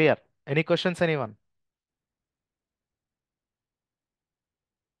 clear. Any questions, anyone?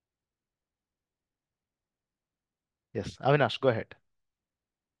 Yes, Avinash, go ahead.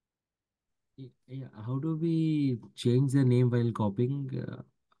 Yeah, how do we change the name while copying?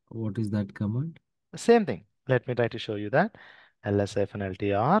 What is that command? Same thing. Let me try to show you that.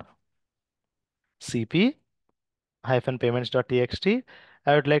 ls-ltr cp hyphen payments.txt.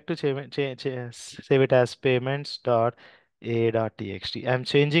 I would like to save it as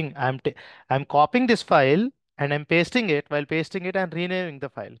payments.a.txt. I'm copying this file and I'm pasting it. While pasting it, I'm renaming the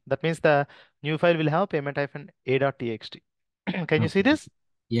file. That means the new file will have payment-a.txt. Can you see Okay. this?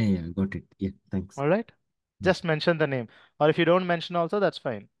 Yeah, got it. Yeah, thanks. All right. Mm. Just mention the name, or if you don't mention also, that's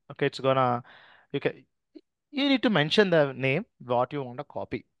fine. Okay, it's gonna, you can, you need to mention the name, what you want to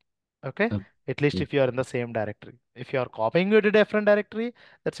copy. Okay. Okay. At least Yeah. if you are in the same directory. If you are copying it to a different directory,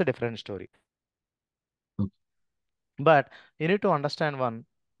 that's a different story. Okay. But you need to understand one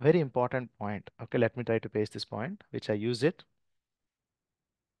very important point. Okay, let me try to paste this point, which I use it.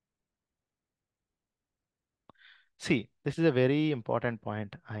 See, this is a very important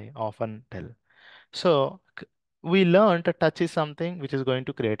point I often tell. So we learned a touch is something which is going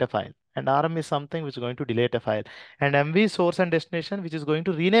to create a file, and RM is something which is going to delete a file, and MV source and destination which is going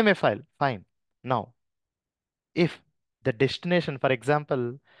to rename a file. Fine. Now, if the destination, for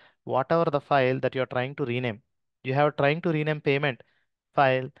example, whatever the file that you're trying to rename, you have trying to rename payment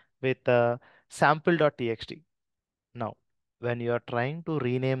file with sample.txt. Now, when you are trying to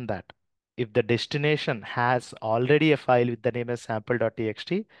rename that, if the destination has already a file with the name as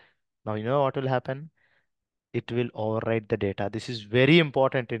sample.txt, now you know what will happen? It will overwrite the data. This is very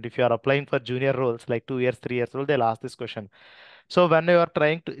important. And if you are applying for junior roles, like 2 years, 3 years old, they'll ask this question. So when you are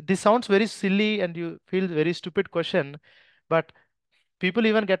trying to, this sounds very silly and you feel very stupid question, but people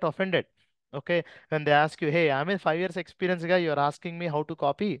even get offended. Okay, when they ask you, hey, I'm a 5 years experience guy, you're asking me how to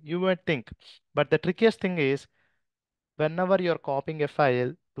copy, you might think. But the trickiest thing is whenever you're copying a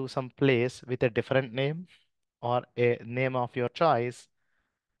file to some place with a different name or a name of your choice,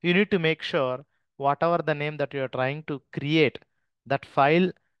 you need to make sure whatever the name that you're trying to create, that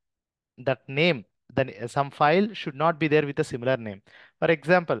file, that name, then some file should not be there with a similar name. For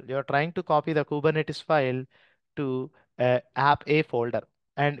example, you're trying to copy the Kubernetes file to app A folder.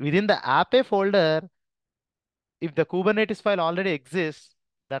 And within the app A folder, if the Kubernetes file already exists,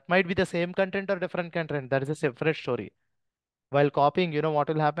 that might be the same content or different content. That is a separate story. While copying, you know what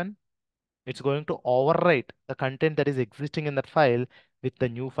will happen? It's going to overwrite the content that is existing in that file with the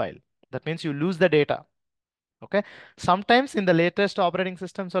new file. That means you lose the data. Okay. Sometimes in the latest operating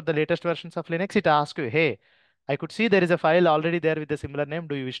systems or the latest versions of Linux, it asks you, hey, I could see there is a file already there with a similar name.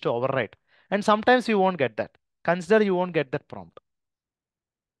 Do you wish to overwrite? And sometimes you won't get that. Consider you won't get that prompt.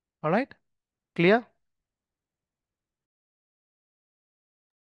 All right. Clear?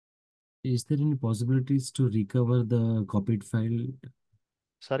 Is there any possibilities to recover the copied file?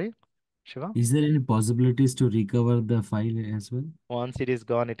 Sorry, Shiva. Is there any possibilities to recover the file as well? Once it is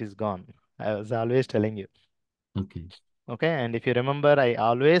gone, it is gone. I was always telling you. Okay. Okay. And if you remember, I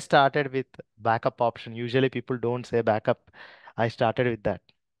always started with backup option. Usually people don't say backup. I started with that.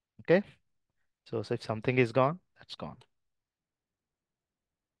 Okay. So if something is gone, that's gone.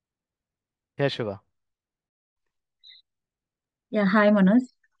 Yeah, Shiva. Yeah, hi Manoj.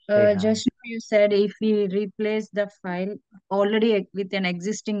 Hey, hi. Just now you said if we replace the file already with an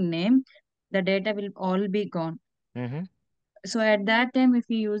existing name, the data will all be gone. Mm-hmm. So at that time, if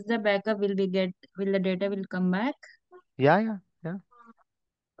we use the backup, will the data will come back? Yeah, yeah,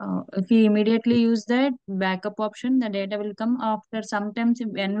 yeah. If we immediately use that backup option, the data will come after sometimes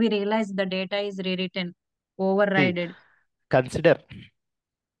when we realize the data is rewritten, See, overridden. consider,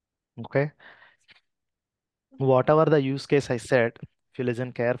 okay, whatever the use case I said, if you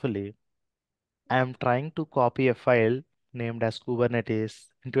listen carefully, I am trying to copy a file named as Kubernetes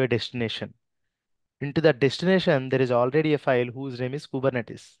into a destination. Into that destination, there is already a file whose name is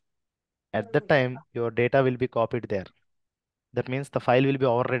Kubernetes. At that time, your data will be copied there. That means the file will be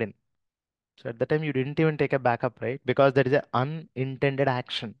overridden. So at the time, you didn't even take a backup, right? Because there is an unintended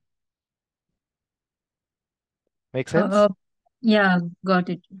action. Make sense? Uh, yeah, got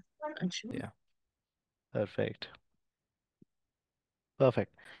it. Yeah, perfect.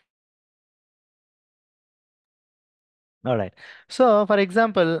 Perfect. All right. So for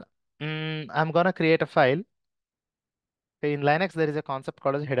example, I'm gonna create a file. Okay, in Linux, there is a concept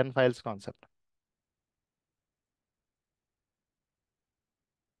called as hidden files concept.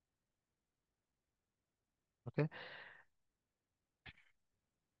 Okay.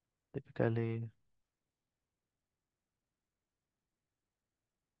 Typically,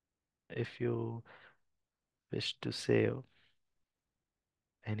 if you wish to save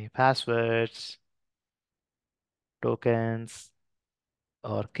any passwords, tokens,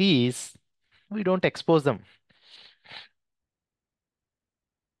 or keys, we don't expose them.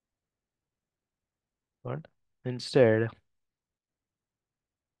 But instead,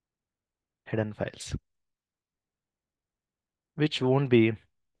 hidden files, which won't be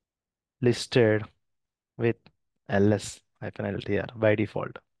listed with ls-ltr by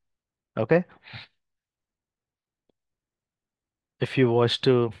default. Okay. If you wish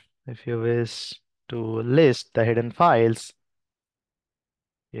to, if you wish to list the hidden files,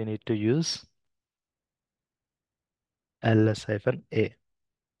 you need to use ls-a.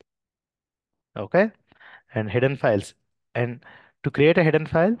 Okay, and hidden files. And to create a hidden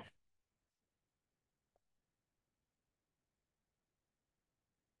file,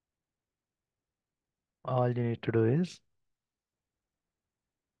 all you need to do is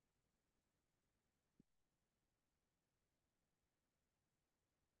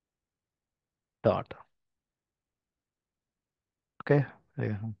dot. Okay,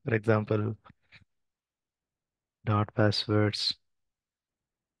 yeah, for example, dot passwords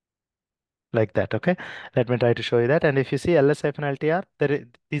like that. Okay, let me try to show you that. And if you see ls-ltr,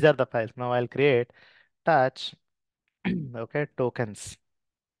 these are the files. Now I'll create touch okay, tokens.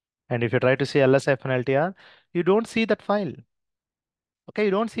 And if you try to see ls-ltr, you don't see that file. Okay,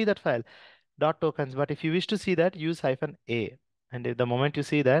 you don't see that file dot tokens. But if you wish to see that, use -a. And the moment you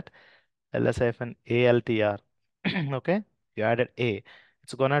see that ls-altr, okay, you added a,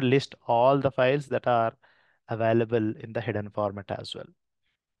 it's gonna list all the files that are available in the hidden format as well.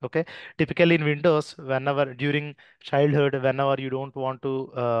 Okay, typically in Windows, whenever during childhood, whenever you don't want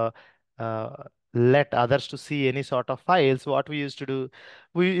to uh, let others to see any sort of files, what we used to do,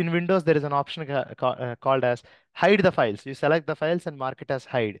 we in Windows there is an option called as hide the files. You select the files and mark it as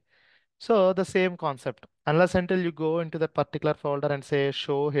hide. So the same concept, unless until you go into that particular folder and say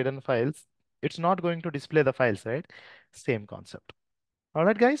show hidden files, it's not going to display the files, right? Same concept. All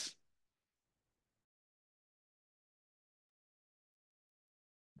right, guys.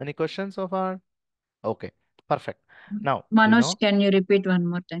 Any questions so far? Okay, perfect. Now we Manoj, know can you repeat one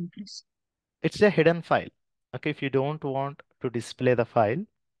more time, please? it's a hidden file. Okay, if you don't want to display the file,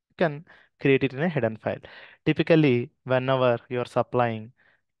 you can create it in a hidden file. Typically, whenever you're supplying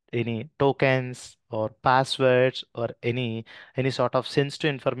any tokens or passwords or any sort of sensitive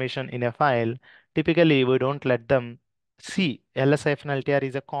information in a file, typically we don't let them see. ls-ltr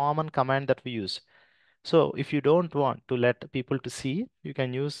is a common command that we use. So if you don't want to let people to see, you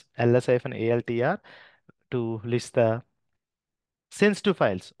can use ls-altr to list the sensitive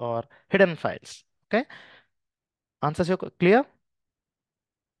files or hidden files. Okay, answers your clear?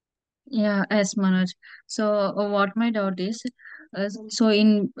 Yeah, yes, Manoj. So, what my doubt is, so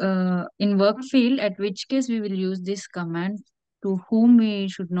in work field, at which case we will use this command, to whom we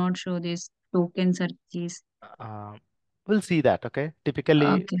should not show these tokens or keys. Uh, we'll see that. Okay, typically,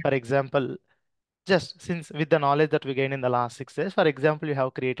 Okay. for example, just since with the knowledge that we gained in the last 6 days, for example, you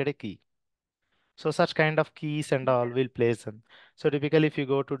have created a key. So such kind of keys and all will place them. So typically, if you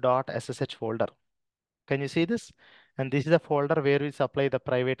go to .ssh folder, can you see this? And this is a folder where we supply the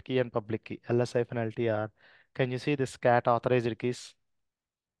private key and public key, ls-ltr. Can you see this cat authorized keys?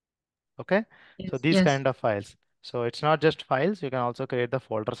 Okay, so Yes. these Yes. kind of files. So it's not just files, you can also create the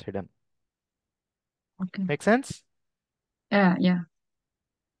folders hidden. Okay. Make sense? Yeah. Yeah.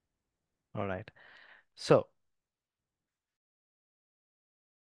 All right. So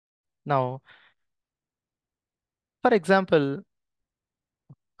now, for example,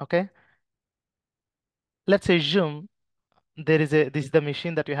 okay, let's assume this is the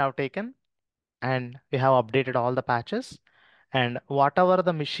machine that you have taken and we have updated all the patches, and whatever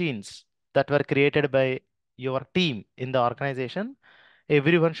the machines that were created by your team in the organization,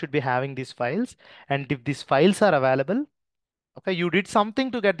 everyone should be having these files. And if these files are available, okay, you did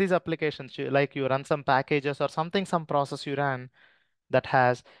something to get these applications, like you run some packages or something, some process you ran that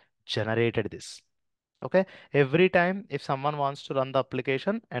has generated this. Okay, every time if someone wants to run the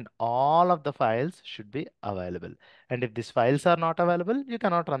application, and all of the files should be available. And if these files are not available, you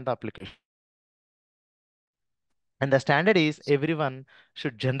cannot run the application. And the standard is everyone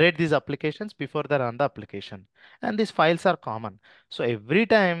should generate these applications before they run the application. And these files are common. So every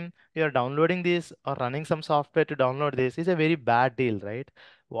time you're downloading this or running some software to download this is a very bad deal, right?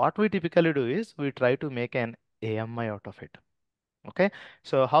 What we typically do is we try to make an AMI out of it. Okay,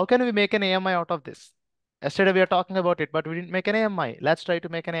 so how can we make an AMI out of this? Yesterday we are talking about it, but we didn't make an AMI. Let's try to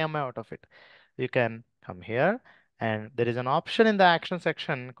make an AMI out of it. You can come here and there is an option in the action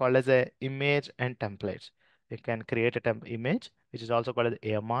section called as a image and templates. You can create a temp image, which is also called as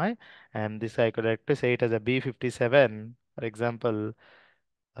AMI. And this I could like to say it as a B57, for example,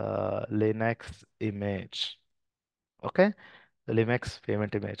 Linux image. Okay, the Linux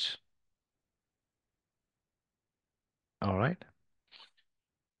payment image. All right.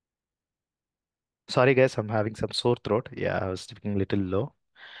 Sorry guys, I'm having some sore throat. Yeah, I was speaking a little low.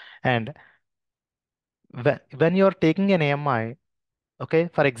 And when you're taking an AMI, okay,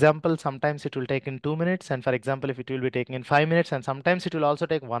 for example, sometimes it will take in 2 minutes, and for example, if it will be taking in 5 minutes, and sometimes it will also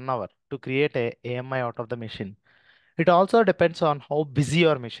take 1 hour to create a AMI out of the machine. It also depends on how busy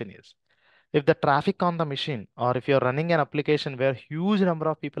your machine is. If the traffic on the machine, or if you're running an application where huge number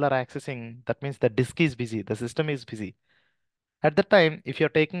of people are accessing, that means the disk is busy, the system is busy. At the time, if you're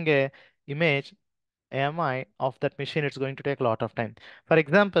taking a image AMI of that machine, it's going to take a lot of time. For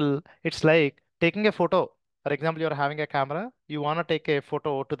example, it's like taking a photo. For example, you're having a camera, you want to take a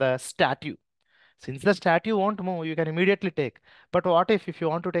photo to the statue. Since the statue won't move, you can immediately take. But what if you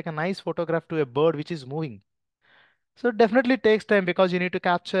want to take a nice photograph to a bird which is moving? So it definitely takes time because you need to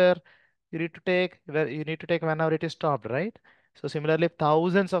capture, you need to take whenever it is stopped, right? So similarly, if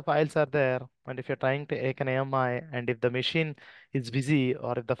thousands of files are there, and if you're trying to take an AMI, and if the machine is busy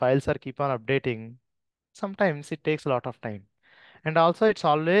or if the files are keep on updating, sometimes it takes a lot of time. And also, it's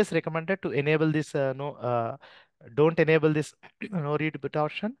always recommended to enable this no don't enable this no reboot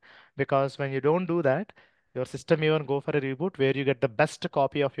option, because when you don't do that, your system even go for a reboot where you get the best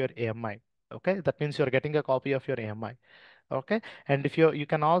copy of your AMI. Okay, that means you're getting a copy of your AMI. Okay, and if you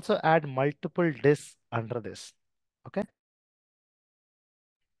can also add multiple disks under this. Okay,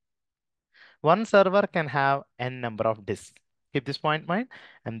 one server can have n number of disks. Keep this point in mind,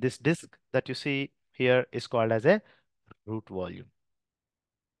 and this disk that you see here is called as a root volume.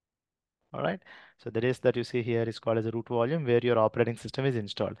 All right. So the disk that you see here is called as a root volume where your operating system is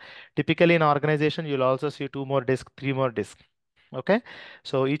installed. Typically in organization, you'll also see 2 more disks, 3 more disks. Okay.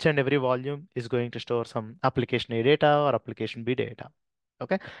 So each and every volume is going to store some application A data or application B data.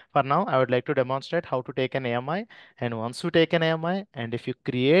 Okay. For now, I would like to demonstrate how to take an AMI. And once you take an AMI, and if you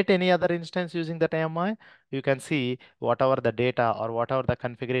create any other instance using that AMI, you can see whatever the data or whatever the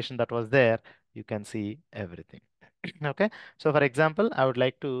configuration that was there, you can see everything. Okay. So for example, I would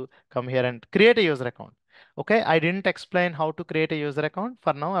like to come here and create a user account. Okay. I didn't explain how to create a user account.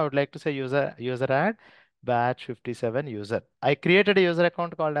 For now, I would like to say user add batch 57 user. I created a user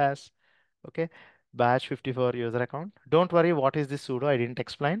account called as, okay, batch 54 user account. Don't worry, what is this sudo? I didn't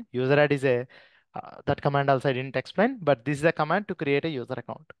explain. User add is a, that command also I didn't explain, but this is a command to create a user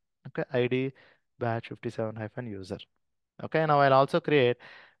account. Okay. ID batch 57 hyphen user. Okay. Now I'll also create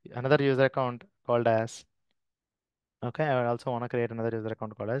another user account called as, okay, I also want to create another user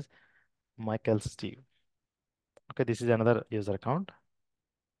account called as Michael Steve. Okay, this is another user account.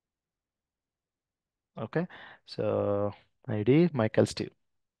 Okay, so ID Michael Steve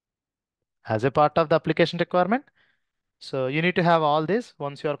as a part of the application requirement. So you need to have all this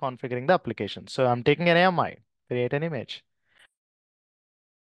once you are configuring the application. So I'm taking an AMI, create an image.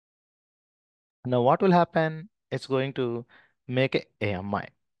 Now what will happen? It's going to make a AMI.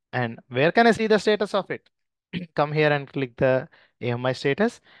 And where can I see the status of it? Come here and click the AMI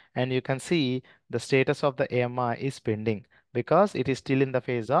status, and you can see the status of the AMI is pending because it is still in the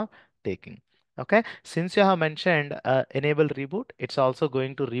phase of taking. Okay, since you have mentioned enable reboot, it's also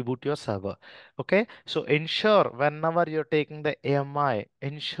going to reboot your server. Okay, so ensure whenever you're taking the AMI,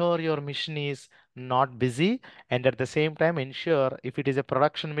 ensure your machine is not busy, and at the same time ensure if it is a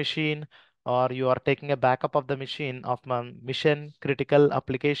production machine or you are taking a backup of the machine of mission critical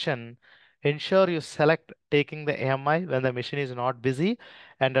application, ensure you select taking the AMI when the machine is not busy,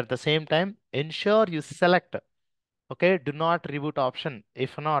 and at the same time ensure you select, okay, do not reboot option.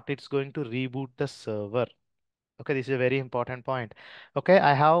 If not, it's going to reboot the server. Okay, this is a very important point. Okay,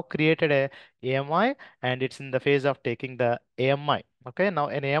 I have created a AMI and it's in the phase of taking the AMI. Okay, now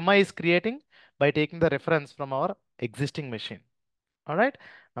an AMI is creating by taking the reference from our existing machine. All right,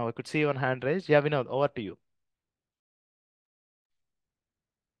 now I could see one hand raised. Yeah, Vinod, over to you.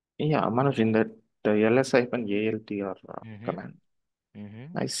 Yeah, Manoj, in that ls-altr command,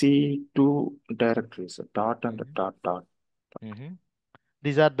 I see two directories, a dot and a dot dot.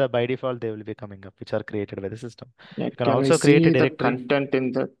 These are the by default they will be coming up, which are created by the system. Yeah, You can can I also create a see the directory. content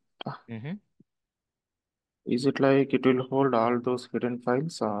in that? Is it like it will hold all those hidden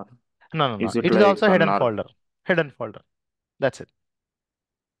files, or No. is it It is like also a hidden nor folder. Hidden folder. That's it.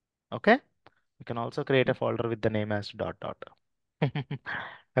 Okay. You can also create a folder with the name as dot dot.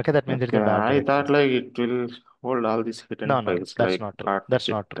 Okay, that means it's Okay, a bad I directory. thought like it will hold all these hidden No, files that's like not true. That's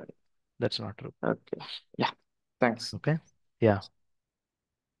not project. true. That's not true. Okay, yeah, thanks. Okay. Yeah.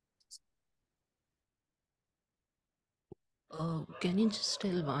 Can you just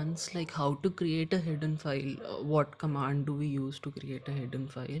tell once, like, how to create a hidden file? What command do we use to create a hidden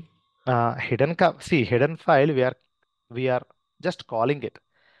file? Hidden file, we are just calling it.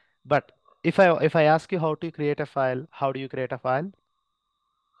 But if I ask you how to create a file, how do you create a file?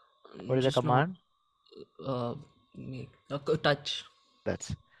 What is the Just not command? uh, touch.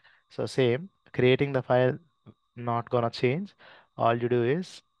 That's so same. Creating the file not gonna change. All you do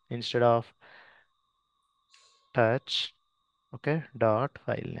is instead of touch, okay, dot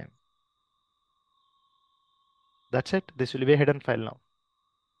file name. That's it. This will be a hidden file now.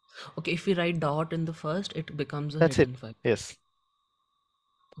 Okay, if we write dot in the first, it becomes a That's it. hidden file. Yes.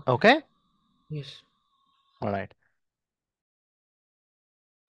 Okay. Okay. Yes. All right.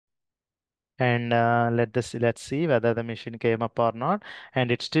 And let's see whether the machine came up or not,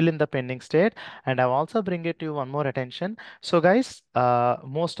 and it's still in the pending state. And I've also bring it to you one more attention. So guys,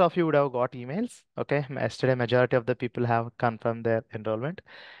 most of you would have got emails. Okay, yesterday majority of the people have confirmed their enrollment,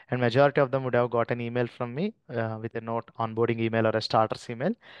 and majority of them would have got an email from me with a note, onboarding email or a starters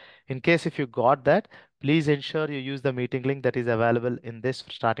email. In case if you got that, please ensure you use the meeting link that is available in this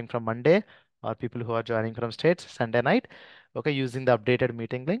starting from Monday, or people who are joining from States Sunday night, okay, using the updated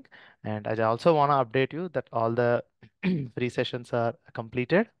meeting link. And I also want to update you that all the free sessions are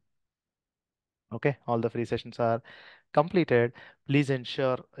completed. Okay, all the free sessions are completed. Please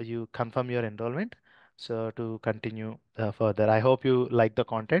ensure you confirm your enrollment so to continue further. I hope you like the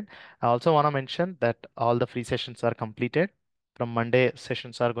content. I also want to mention that all the free sessions are completed. From Monday,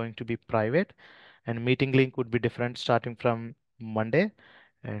 sessions are going to be private, and meeting link would be different starting from Monday.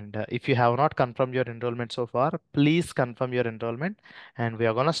 And if you have not confirmed your enrollment so far, please confirm your enrollment. And we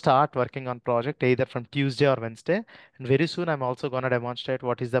are going to start working on project either from Tuesday or Wednesday. And very soon, I'm also going to demonstrate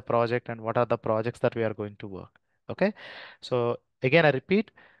what is the project and what are the projects that we are going to work. Okay. So again, I repeat,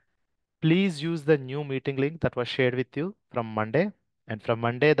 please use the new meeting link that was shared with you from Monday. And from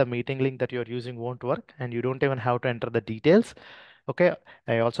Monday, the meeting link that you're using won't work, and you don't even have to enter the details. Okay.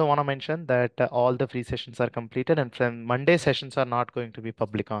 I also want to mention that all the free sessions are completed, and from Monday, sessions are not going to be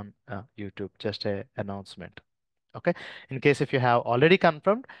public on YouTube, just a announcement. Okay. In case if you have already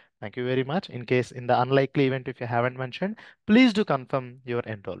confirmed, thank you very much. In case in the unlikely event, if you haven't mentioned, please do confirm your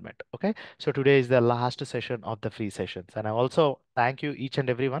enrollment. Okay. So today is the last session of the free sessions. And I also thank you each and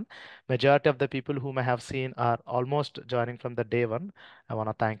everyone. Majority of the people whom I have seen are almost joining from the day one. I want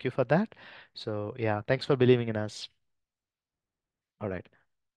to thank you for that. So yeah, thanks for believing in us. All right.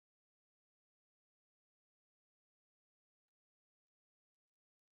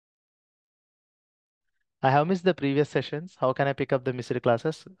 I have missed the previous sessions. How can I pick up the missed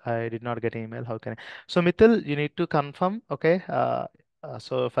classes? I did not get an email. How can I? So Mithil, you need to confirm. Okay.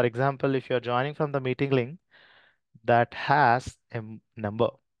 So for example, if you're joining from the meeting link that has a number,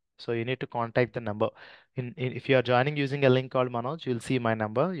 so you need to contact the number. If you are joining using a link called Manoj, you'll see my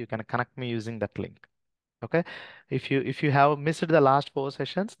number. You can connect me using that link. Okay. If you have missed the last 4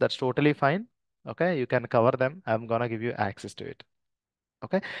 sessions, that's totally fine. Okay. You can cover them. I'm gonna give you access to it.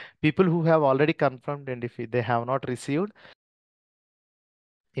 Okay. People who have already confirmed, and if they have not received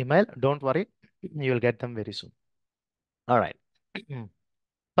email, don't worry, you will get them very soon. All right.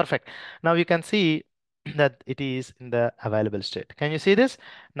 Perfect. Now you can see that it is in the available state. Can you see this?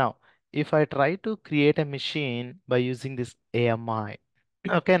 Now, if I try to create a machine by using this AMI,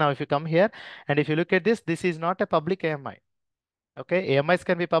 okay, now if you come here and if you look at this, this is not a public AMI. Okay, AMIs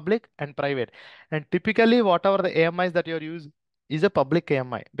can be public and private. And typically, whatever the AMIs that you're using is a public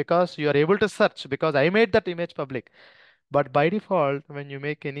AMI because you are able to search because I made that image public. But by default, when you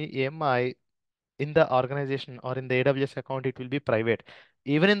make any AMI in the organization or in the AWS account, it will be private.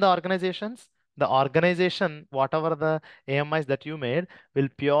 Even in the organizations, the organization, whatever the AMIs that you made will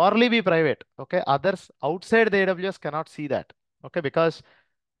purely be private. Okay, others outside the AWS cannot see that. Okay, because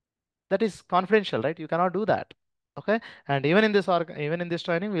that is confidential, right? You cannot do that. Okay, and even in this even in this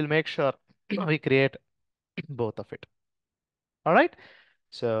training, we'll make sure we create both of it. All right.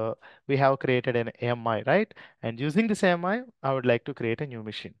 So we have created an AMI, right? And using this AMI, I would like to create a new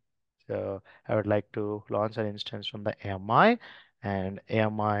machine. So I would like to launch an instance from the AMI and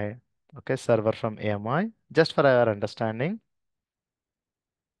AMI, okay, server from AMI, just for our understanding.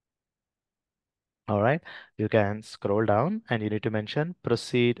 All right, you can scroll down and you need to mention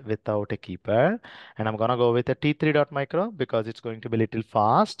proceed without a keeper. And I'm gonna go with a T3.micro because it's going to be a little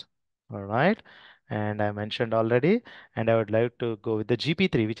fast. All right. And I mentioned already, and I would like to go with the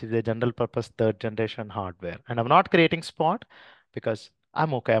GP3, which is a general purpose third generation hardware. And I'm not creating Spot because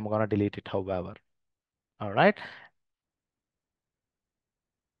I'm okay. I'm gonna delete it, however. All right.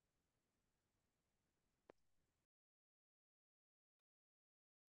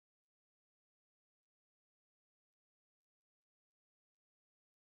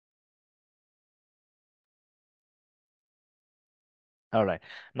 All right,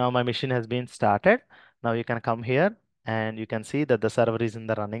 now my machine has been started. Now you can come here and you can see that the server is in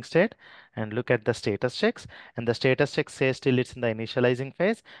the running state and look at the status checks, and the status check says still it's in the initializing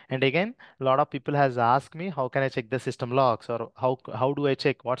phase. And again, a lot of people has asked me, how can I check the system logs, or how do I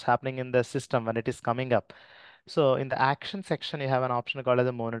check what's happening in the system when it is coming up? So in the action section, you have an option called as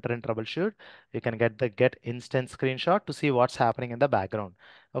a monitor and troubleshoot. You can get the get instance screenshot to see what's happening in the background.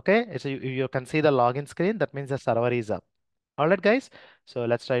 Okay, so you can see the login screen. That means the server is up. All right, guys. So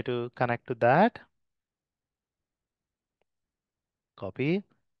let's try to connect to that. Copy,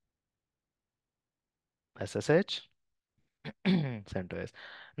 SSH, send to us.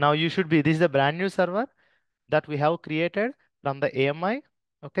 Now you should be, this is a brand new server that we have created from the AMI.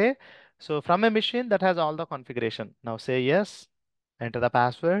 Okay. So from a machine that has all the configuration. Now say yes, enter the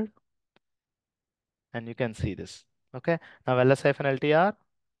password, and you can see this. Okay. Now ls-ltr.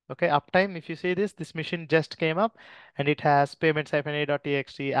 Okay. Uptime, if you see this, this machine just came up and it has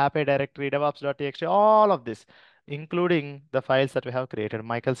payments-a.txt, app directory, devops.txt, all of this, including the files that we have created.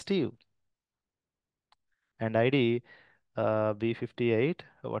 Michael Steve and ID B58.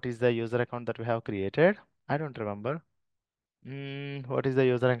 What is the user account that we have created? I don't remember. What is the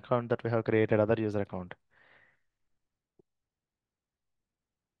user account that we have created? Other user account.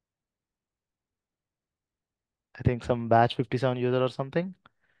 I think some batch 57 user or something.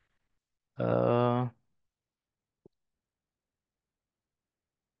 Uh,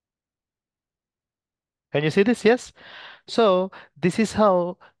 can you see this? Yes. So this is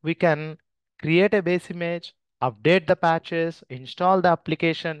how we can create a base image, update the patches, install the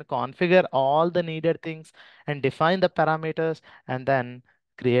application, configure all the needed things, and define the parameters, and then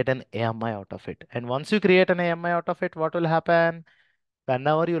create an AMI out of it. And once you create an AMI out of it, what will happen?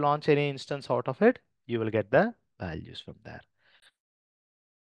 Whenever you launch any instance out of it, you will get the values from there.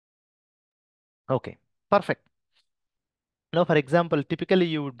 Okay, perfect. Now, for example, typically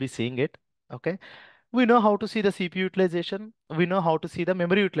you would be seeing it. Okay, we know how to see the CPU utilization. We know how to see the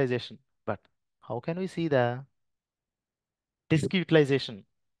memory utilization. But how can we see the disk utilization?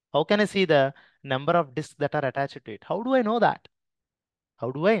 How can I see the number of disks that are attached to it? How do I know that?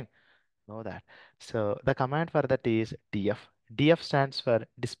 How do I know that? So the command for that is df. Df stands for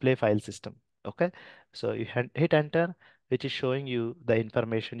display file system. Okay, so you hit enter, which is showing you the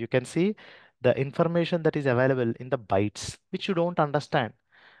information. You can see the information that is available in the bytes, which you don't understand.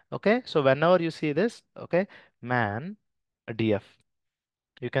 Okay, so whenever you see this, okay, man df,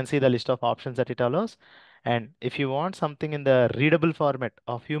 you can see the list of options that it allows. And if you want something in the readable format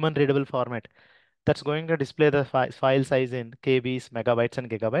of human readable format, that's going to display the file size in kbs, megabytes, and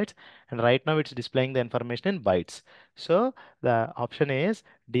gigabytes. And right now it's displaying the information in bytes. So the option is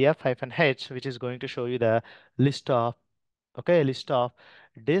df-h, which is going to show you the list of, okay, list of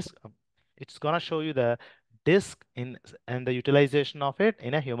disk. It's gonna show you the disk in and the utilization of it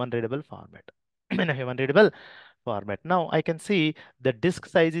in a human readable format. In a human readable format. Now I can see the disk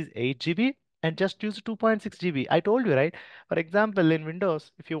size is 8 GB and just use 2.6 GB. I told you, right? For example, in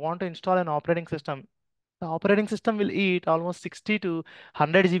Windows, if you want to install an operating system, the operating system will eat almost 60 to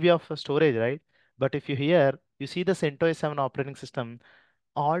 100 GB of storage, right? But if you here, you see the CentOS 7 operating system,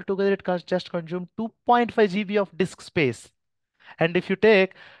 altogether it just consume 2.5 GB of disk space. And if you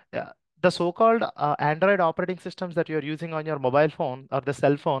take the so-called Android operating systems that you're using on your mobile phone or the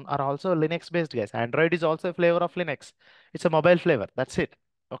cell phone are also Linux based, guys. Android is also a flavor of Linux. It's a mobile flavor. That's it.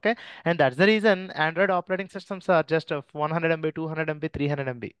 Okay. And that's the reason Android operating systems are just of 100 MB, 200 MB, 300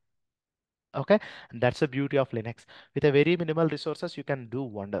 MB. Okay. And that's the beauty of Linux. With a very minimal resources, you can do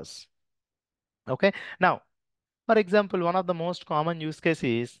wonders. Okay. Now, for example, one of the most common use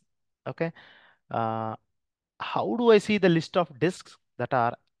cases, okay, uh, how do I see the list of disks that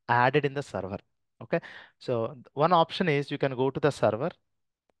are added in the server? Okay, so one option is you can go to the server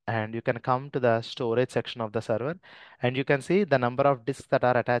and you can come to the storage section of the server and you can see the number of disks that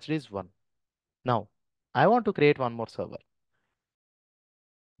are attached is 1. Now, I want to create one more server.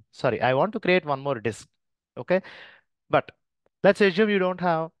 Sorry, I want to create one more disk. Okay, but let's assume you don't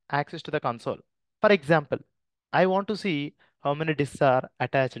have access to the console. For example, I want to see how many disks are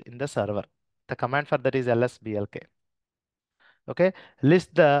attached in the server. The command for that is lsblk. Okay,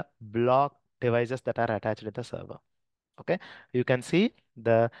 list the block devices that are attached to the server. Okay, you can see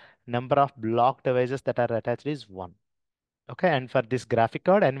the number of block devices that are attached is 1. Okay, and for this graphic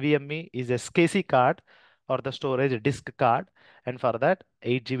card, NVMe is a SCSI card or the storage disk card, and for that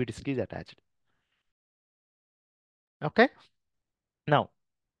 8 GB disk is attached. Okay, now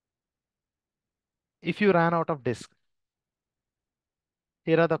if you ran out of disk,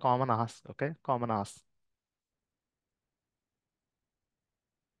 here are the common asks. Okay, common asks.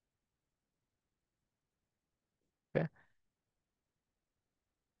 Okay,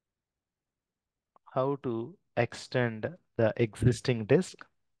 how to extend the existing disk,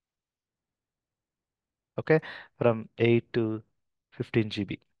 okay, from 8 to 15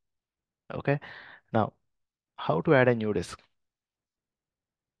 GB. Okay, now how to add a new disk.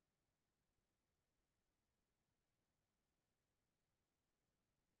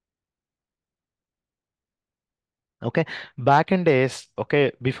 Okay, back in days,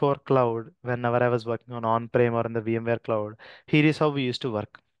 okay, before cloud, whenever I was working on-prem or in the VMware cloud, here is how we used to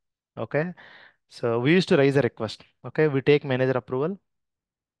work. Okay, so we used to raise a request. Okay, we take manager approval,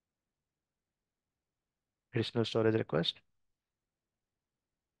 additional storage request.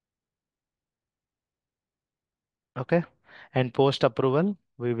 Okay, and post approval,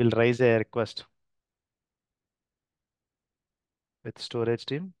 we will raise a request with storage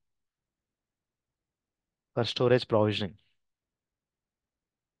team for storage provisioning.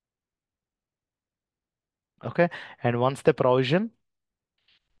 Okay, and once they provision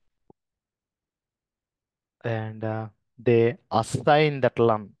and they assign that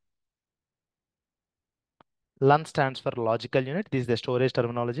LUN. LUN stands for logical unit. This is the storage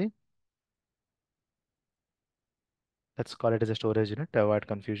terminology. Let's call it as a storage unit to avoid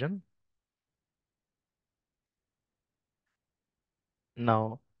confusion.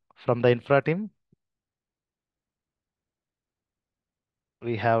 Now, from the infra team,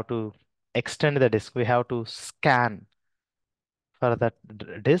 we have to extend the disk. We have to scan for that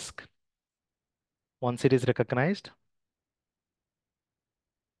disk. Once it is recognized,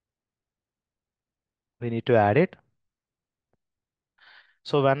 we need to add it.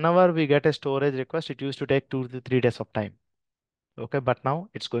 So whenever we get a storage request, it used to take 2 to 3 days of time. Okay, but now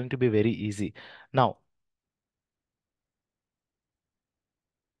it's going to be very easy. Now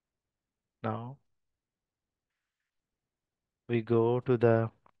we go to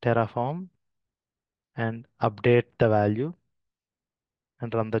the Terraform and update the value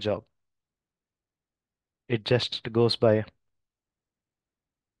and run the job. It just goes by,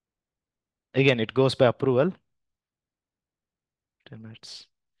 again, it goes by approval. 10 minutes.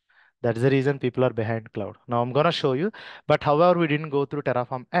 That's the reason people are behind cloud. Now I'm gonna show you, but however, we didn't go through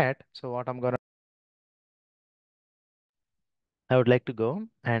Terraform yet. So what I would like to go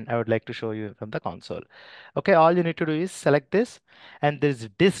and I would like to show you from the console. Okay, all you need to do is select this, and these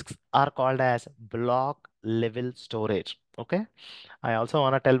disks are called as block level storage. Okay, I also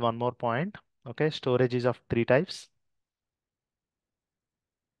want to tell one more point. Okay, storage is of 3 types.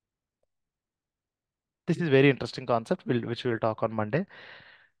 This is very interesting concept which we'll talk on Monday.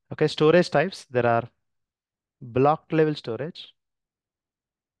 Okay, storage types, there are block level storage,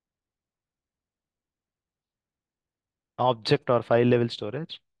 object or file level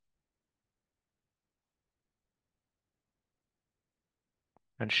storage,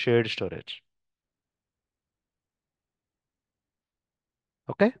 and shared storage.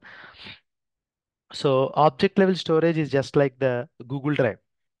 Okay, so object level storage is just like the Google Drive.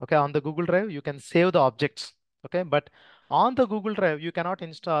 Okay, on the Google Drive, you can save the objects. Okay, but on the Google Drive, you cannot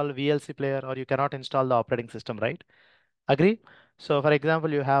install VLC player or you cannot install the operating system, right? Agree? So for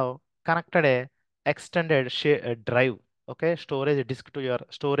example, you have connected a extended drive, okay, storage disk to your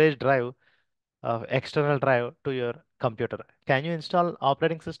storage drive, external drive to your computer. Can you install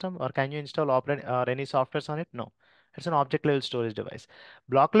operating system or can you install operating or any softwares on it? No, it's an object level storage device.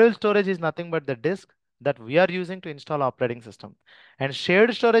 Block level storage is nothing but the disk that we are using to install operating system. And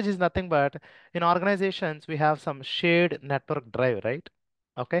shared storage is nothing but in organizations, we have some shared network drive, right?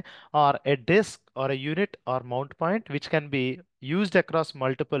 Okay, or a disk or a unit or mount point which can be used across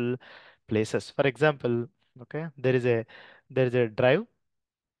multiple places. For example, okay, there is a drive.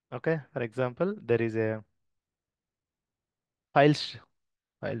 Okay, for example, there is a file sh-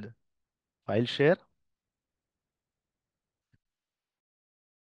 file file share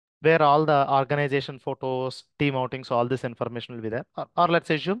where all the organization photos, team outings, all this information will be there. Or let's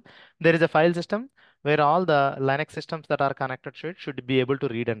assume there is a file system where all the Linux systems that are connected to it should be able to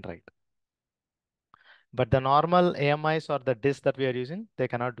read and write. But the normal AMIs or the disk that we are using, they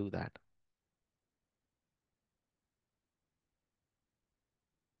cannot do that.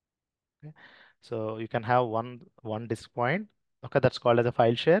 Okay. So you can have one disk point. Okay, that's called as a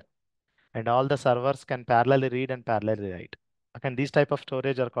file share, and all the servers can parallelly read and parallelly write. Okay, and these type of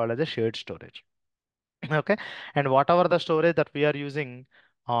storage are called as a shared storage. Okay, and whatever the storage that we are using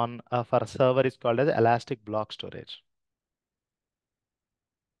on for a server is called as elastic block storage.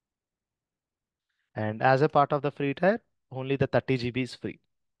 And as a part of the free tier, only the 30 GB is free.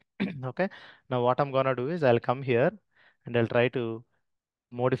 Okay, now what I'm gonna do is I'll come here and I'll try to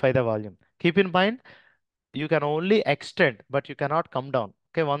modify the volume. Keep in mind, you can only extend, but you cannot come down.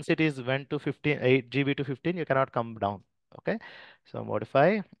 Okay, once it is went to 15, 8 GB to 15, you cannot come down. Okay, so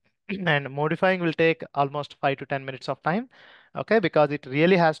modify, and modifying will take almost 5 to 10 minutes of time. Okay, because it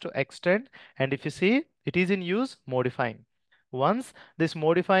really has to extend. And if you see, it is in use modifying. Once this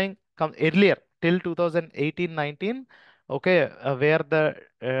modifying come earlier till 2018-19, okay, where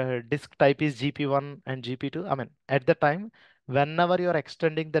the disk type is GP1 and GP2. I mean, at the time, whenever you're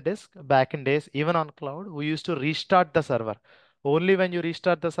extending the disk back in days, even on cloud, we used to restart the server. Only when you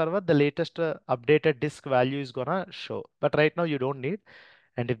restart the server, the latest updated disk value is gonna show. But right now you don't need.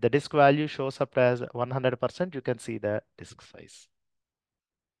 And if the disk value shows up as 100%, you can see the disk size.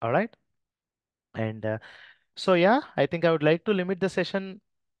 All right. And so yeah, I think I would like to limit the session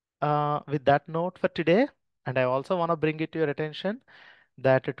with that note for today. And I also want to bring it to your attention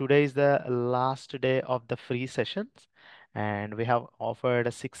that today is the last day of the free sessions, and we have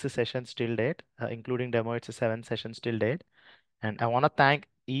offered 6 sessions till date, including demo. It's 7 sessions till date, and I want to thank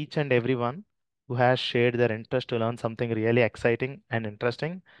each and everyone who has shared their interest to learn something really exciting and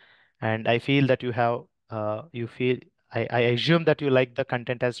interesting. And I feel that you have, you feel, I assume that you like the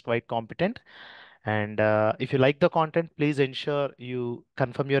content as quite competent. And if you like the content, please ensure you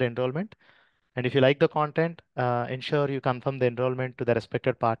confirm your enrollment. And if you like the content, ensure you confirm the enrollment to the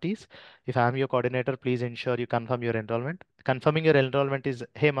respected parties. If I'm your coordinator, please ensure you confirm your enrollment. Confirming your enrollment is,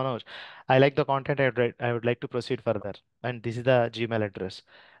 hey Manoj, I like the content, I would like to proceed further. And this is the Gmail address.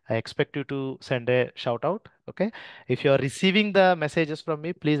 I expect you to send a shout out. Okay. If you are receiving the messages from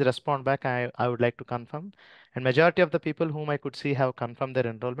me, please respond back. I would like to confirm. And majority of the people whom I could see have confirmed their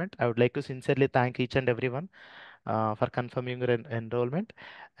enrollment. I would like to sincerely thank each and everyone for confirming your enrollment.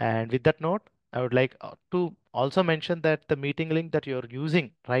 And with that note, I would like to also mention that the meeting link that you're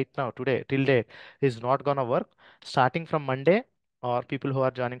using right now, today, till date, is not gonna work. Starting from Monday, or people who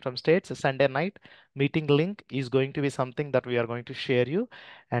are joining from states, Sunday night, meeting link is going to be something that we are going to share you,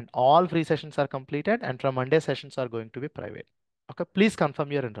 and all free sessions are completed, and from Monday sessions are going to be private. Okay, please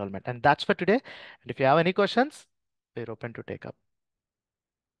confirm your enrollment. And that's for today. And if you have any questions, we're open to take up.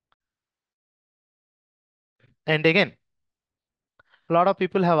 And again, a lot of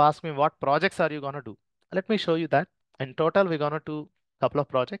people have asked me, what projects are you going to do? Let me show you that. In total, we're going to do a couple of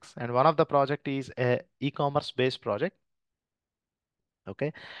projects, and one of the project is a e-commerce based project.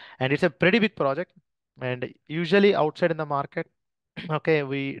 Okay, and it's a pretty big project, and usually outside in the market, okay,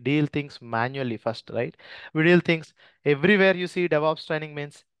 we deal things manually first, right? We deal things everywhere. You see DevOps training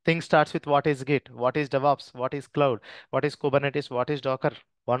means things starts with what is Git, what is DevOps, what is cloud, what is Kubernetes, what is Docker.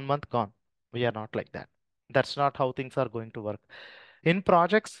 1 month gone. We are not like that. That's not how things are going to work. In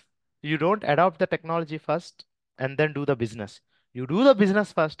projects, you don't adopt the technology first and then do the business. You do the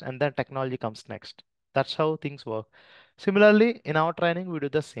business first and then technology comes next. That's how things work. Similarly, in our training, we do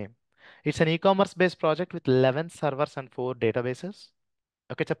the same. It's an e-commerce based project with 11 servers and 4 databases.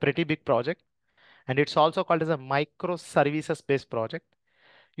 Okay, it's a pretty big project. And it's also called as a microservices based project.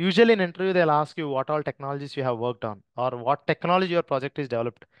 Usually in interview, they'll ask you what all technologies you have worked on or what technology your project is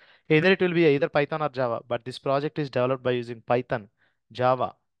developed. Either it will be either Python or Java, but this project is developed by using Python,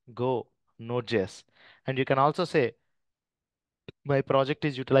 Java, Go, Node.js. And you can also say, my project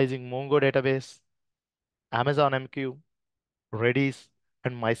is utilizing Mongo database, Amazon MQ, Redis,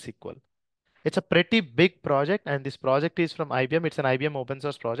 and MySQL. It's a pretty big project, and this project is from IBM. It's an IBM open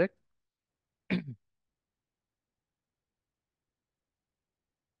source project.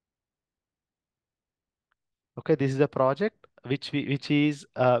 Okay, this is a project which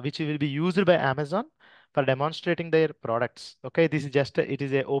will be used by Amazon for demonstrating their products. Okay, this is just it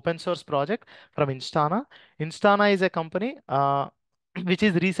is a open source project from Instana. Instana is a company which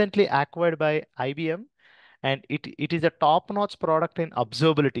is recently acquired by IBM, and it is a top-notch product in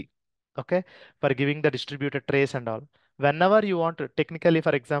observability. Okay, for giving the distributed trace and all. Whenever you want to, technically,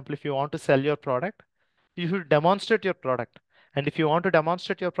 for example, if you want to sell your product, you should demonstrate your product. And if you want to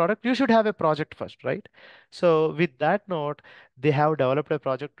demonstrate your product, you should have a project first, right? So with that note, they have developed a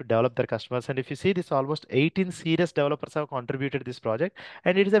project to develop their customers. And if you see this, almost 18 serious developers have contributed this project.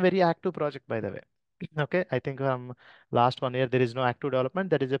 And it is a very active project, by the way. Okay, I think last 1 year there is no active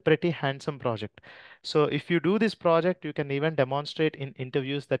development. That is a pretty handsome project. So if you do this project, you can even demonstrate in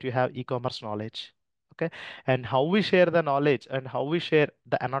interviews that you have e-commerce knowledge. Okay, and how we share the knowledge and how we share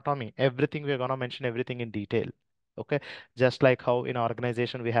the anatomy, everything we're gonna mention everything in detail. Okay, just like how in our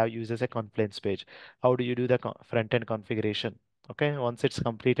organization we have used as a complaints page. How do you do the front end configuration? Okay, once it's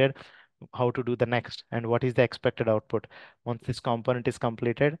completed, how to do the next and what is the expected output once this component is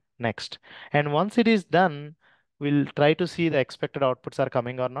completed next. And once it is done, we'll try to see the expected outputs are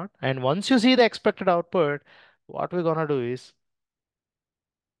coming or not. And once you see the expected output, what we're gonna do is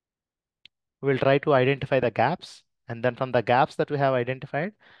we'll try to identify the gaps, and then from the gaps that we have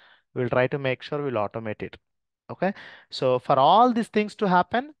identified, we'll try to make sure we'll automate it. Okay, so for all these things to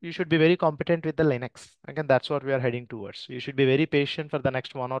happen, you should be very competent with the Linux. Again, that's what we are heading towards. You should be very patient for the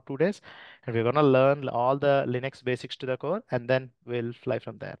next 1 or 2 days, and we're gonna learn all the Linux basics to the core, and then we'll fly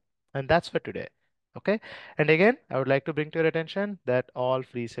from there. And that's for today. Okay, and again, I would like to bring to your attention that all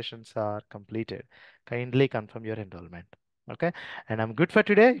free sessions are completed. Kindly confirm your enrollment. Okay, and I'm good for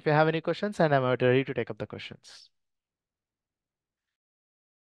today. If you have any questions, and I'm ready to take up the questions.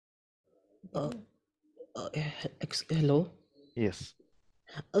 Uh, Hello. Yes.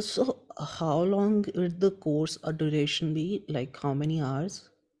 So, how long would the course duration be? Like, how many hours?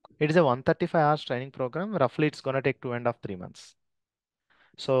 It is a 135 hours training program. Roughly, it's going to take 2.5 3 months.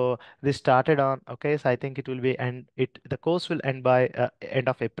 So this started on, okay, so I think it will be, and the course will end by end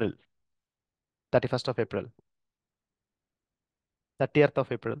of April, 31st of April, 30th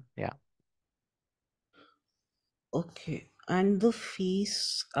of April. Yeah. Okay. And the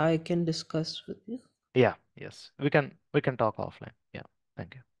fees I can discuss with you. Yeah. Yes. We can talk offline. Yeah.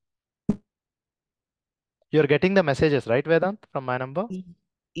 Thank you. You're getting the messages, right, Vedant, from my number?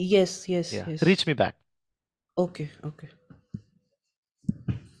 Yes, yes, Yeah. yes. Reach me back. Okay, okay.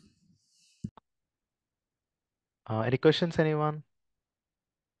 Any questions, anyone?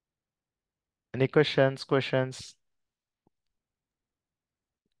 Any questions? Questions?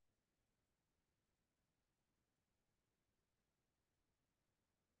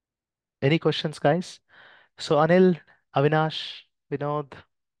 Any questions, guys? So Anil, Avinash, Vinod,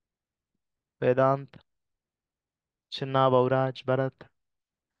 Vedant, Chinna, Bauraj, Bharat.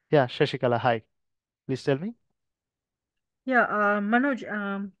 Yeah, Shashikala, hi. Please tell me. Yeah,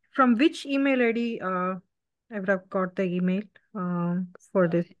 Manoj, from which email ID I would have got the email for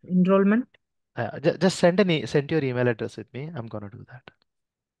this enrollment? Just send your email address with me. I'm gonna do that.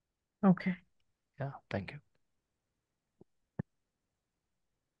 Okay. Yeah, thank you.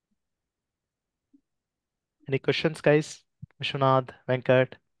 Any questions, guys? Vishwanath,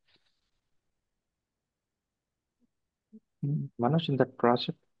 Venkat. Manoj, in that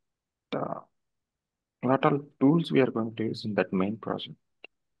project, uh, what all tools we are going to use in that main project?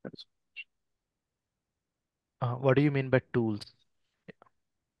 That's What do you mean by tools?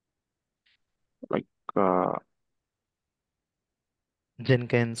 like, uh,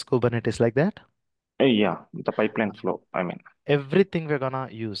 Jenkins, Kubernetes, like that? yeah, the pipeline flow. I mean, Everything we're gonna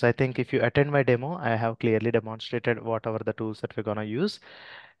use. I think if you attend my demo, I have clearly demonstrated whatever the tools that we're gonna use.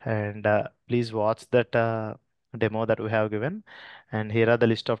 And please watch that demo that we have given. And here are the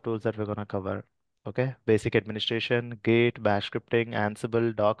list of tools that we're gonna cover. Okay, basic administration, Git, Bash scripting,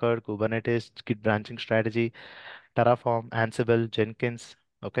 Ansible, Docker, Kubernetes, Git branching strategy, Terraform, Ansible, Jenkins,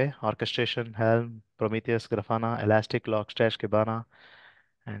 okay, orchestration, Helm, Prometheus, Grafana, Elastic, Logstash, Kibana,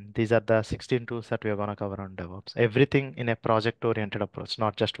 and these are the 16 tools that we are going to cover on DevOps. Everything in a project-oriented approach,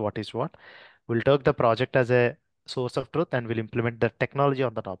 not just what is what. We'll take the project as a source of truth and we'll implement the technology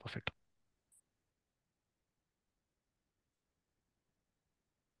on the top of it.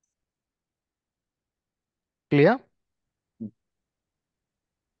 Clear?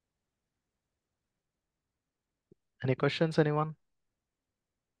 Any questions, anyone?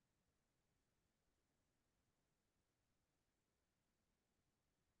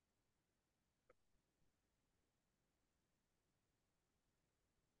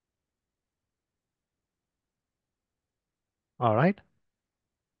 All right.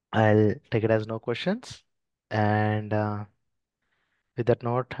 I'll take it as no questions. And with that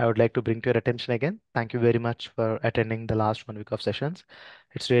note, I would like to bring to your attention again. Thank you very much for attending the last 1 week of sessions.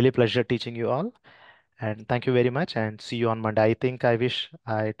 It's really a pleasure teaching you all. And thank you very much and see you on Monday. I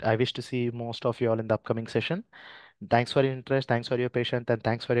wish to see most of you all in the upcoming session. Thanks for your interest, thanks for your patience, and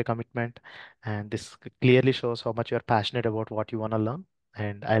thanks for your commitment. And this clearly shows how much you're passionate about what you want to learn.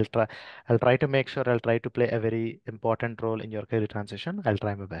 And I'll try to make sure I'll try to play a very important role in your career transition. I'll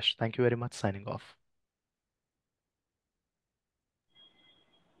try my best. Thank you very much. Signing off.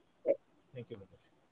 Thank you.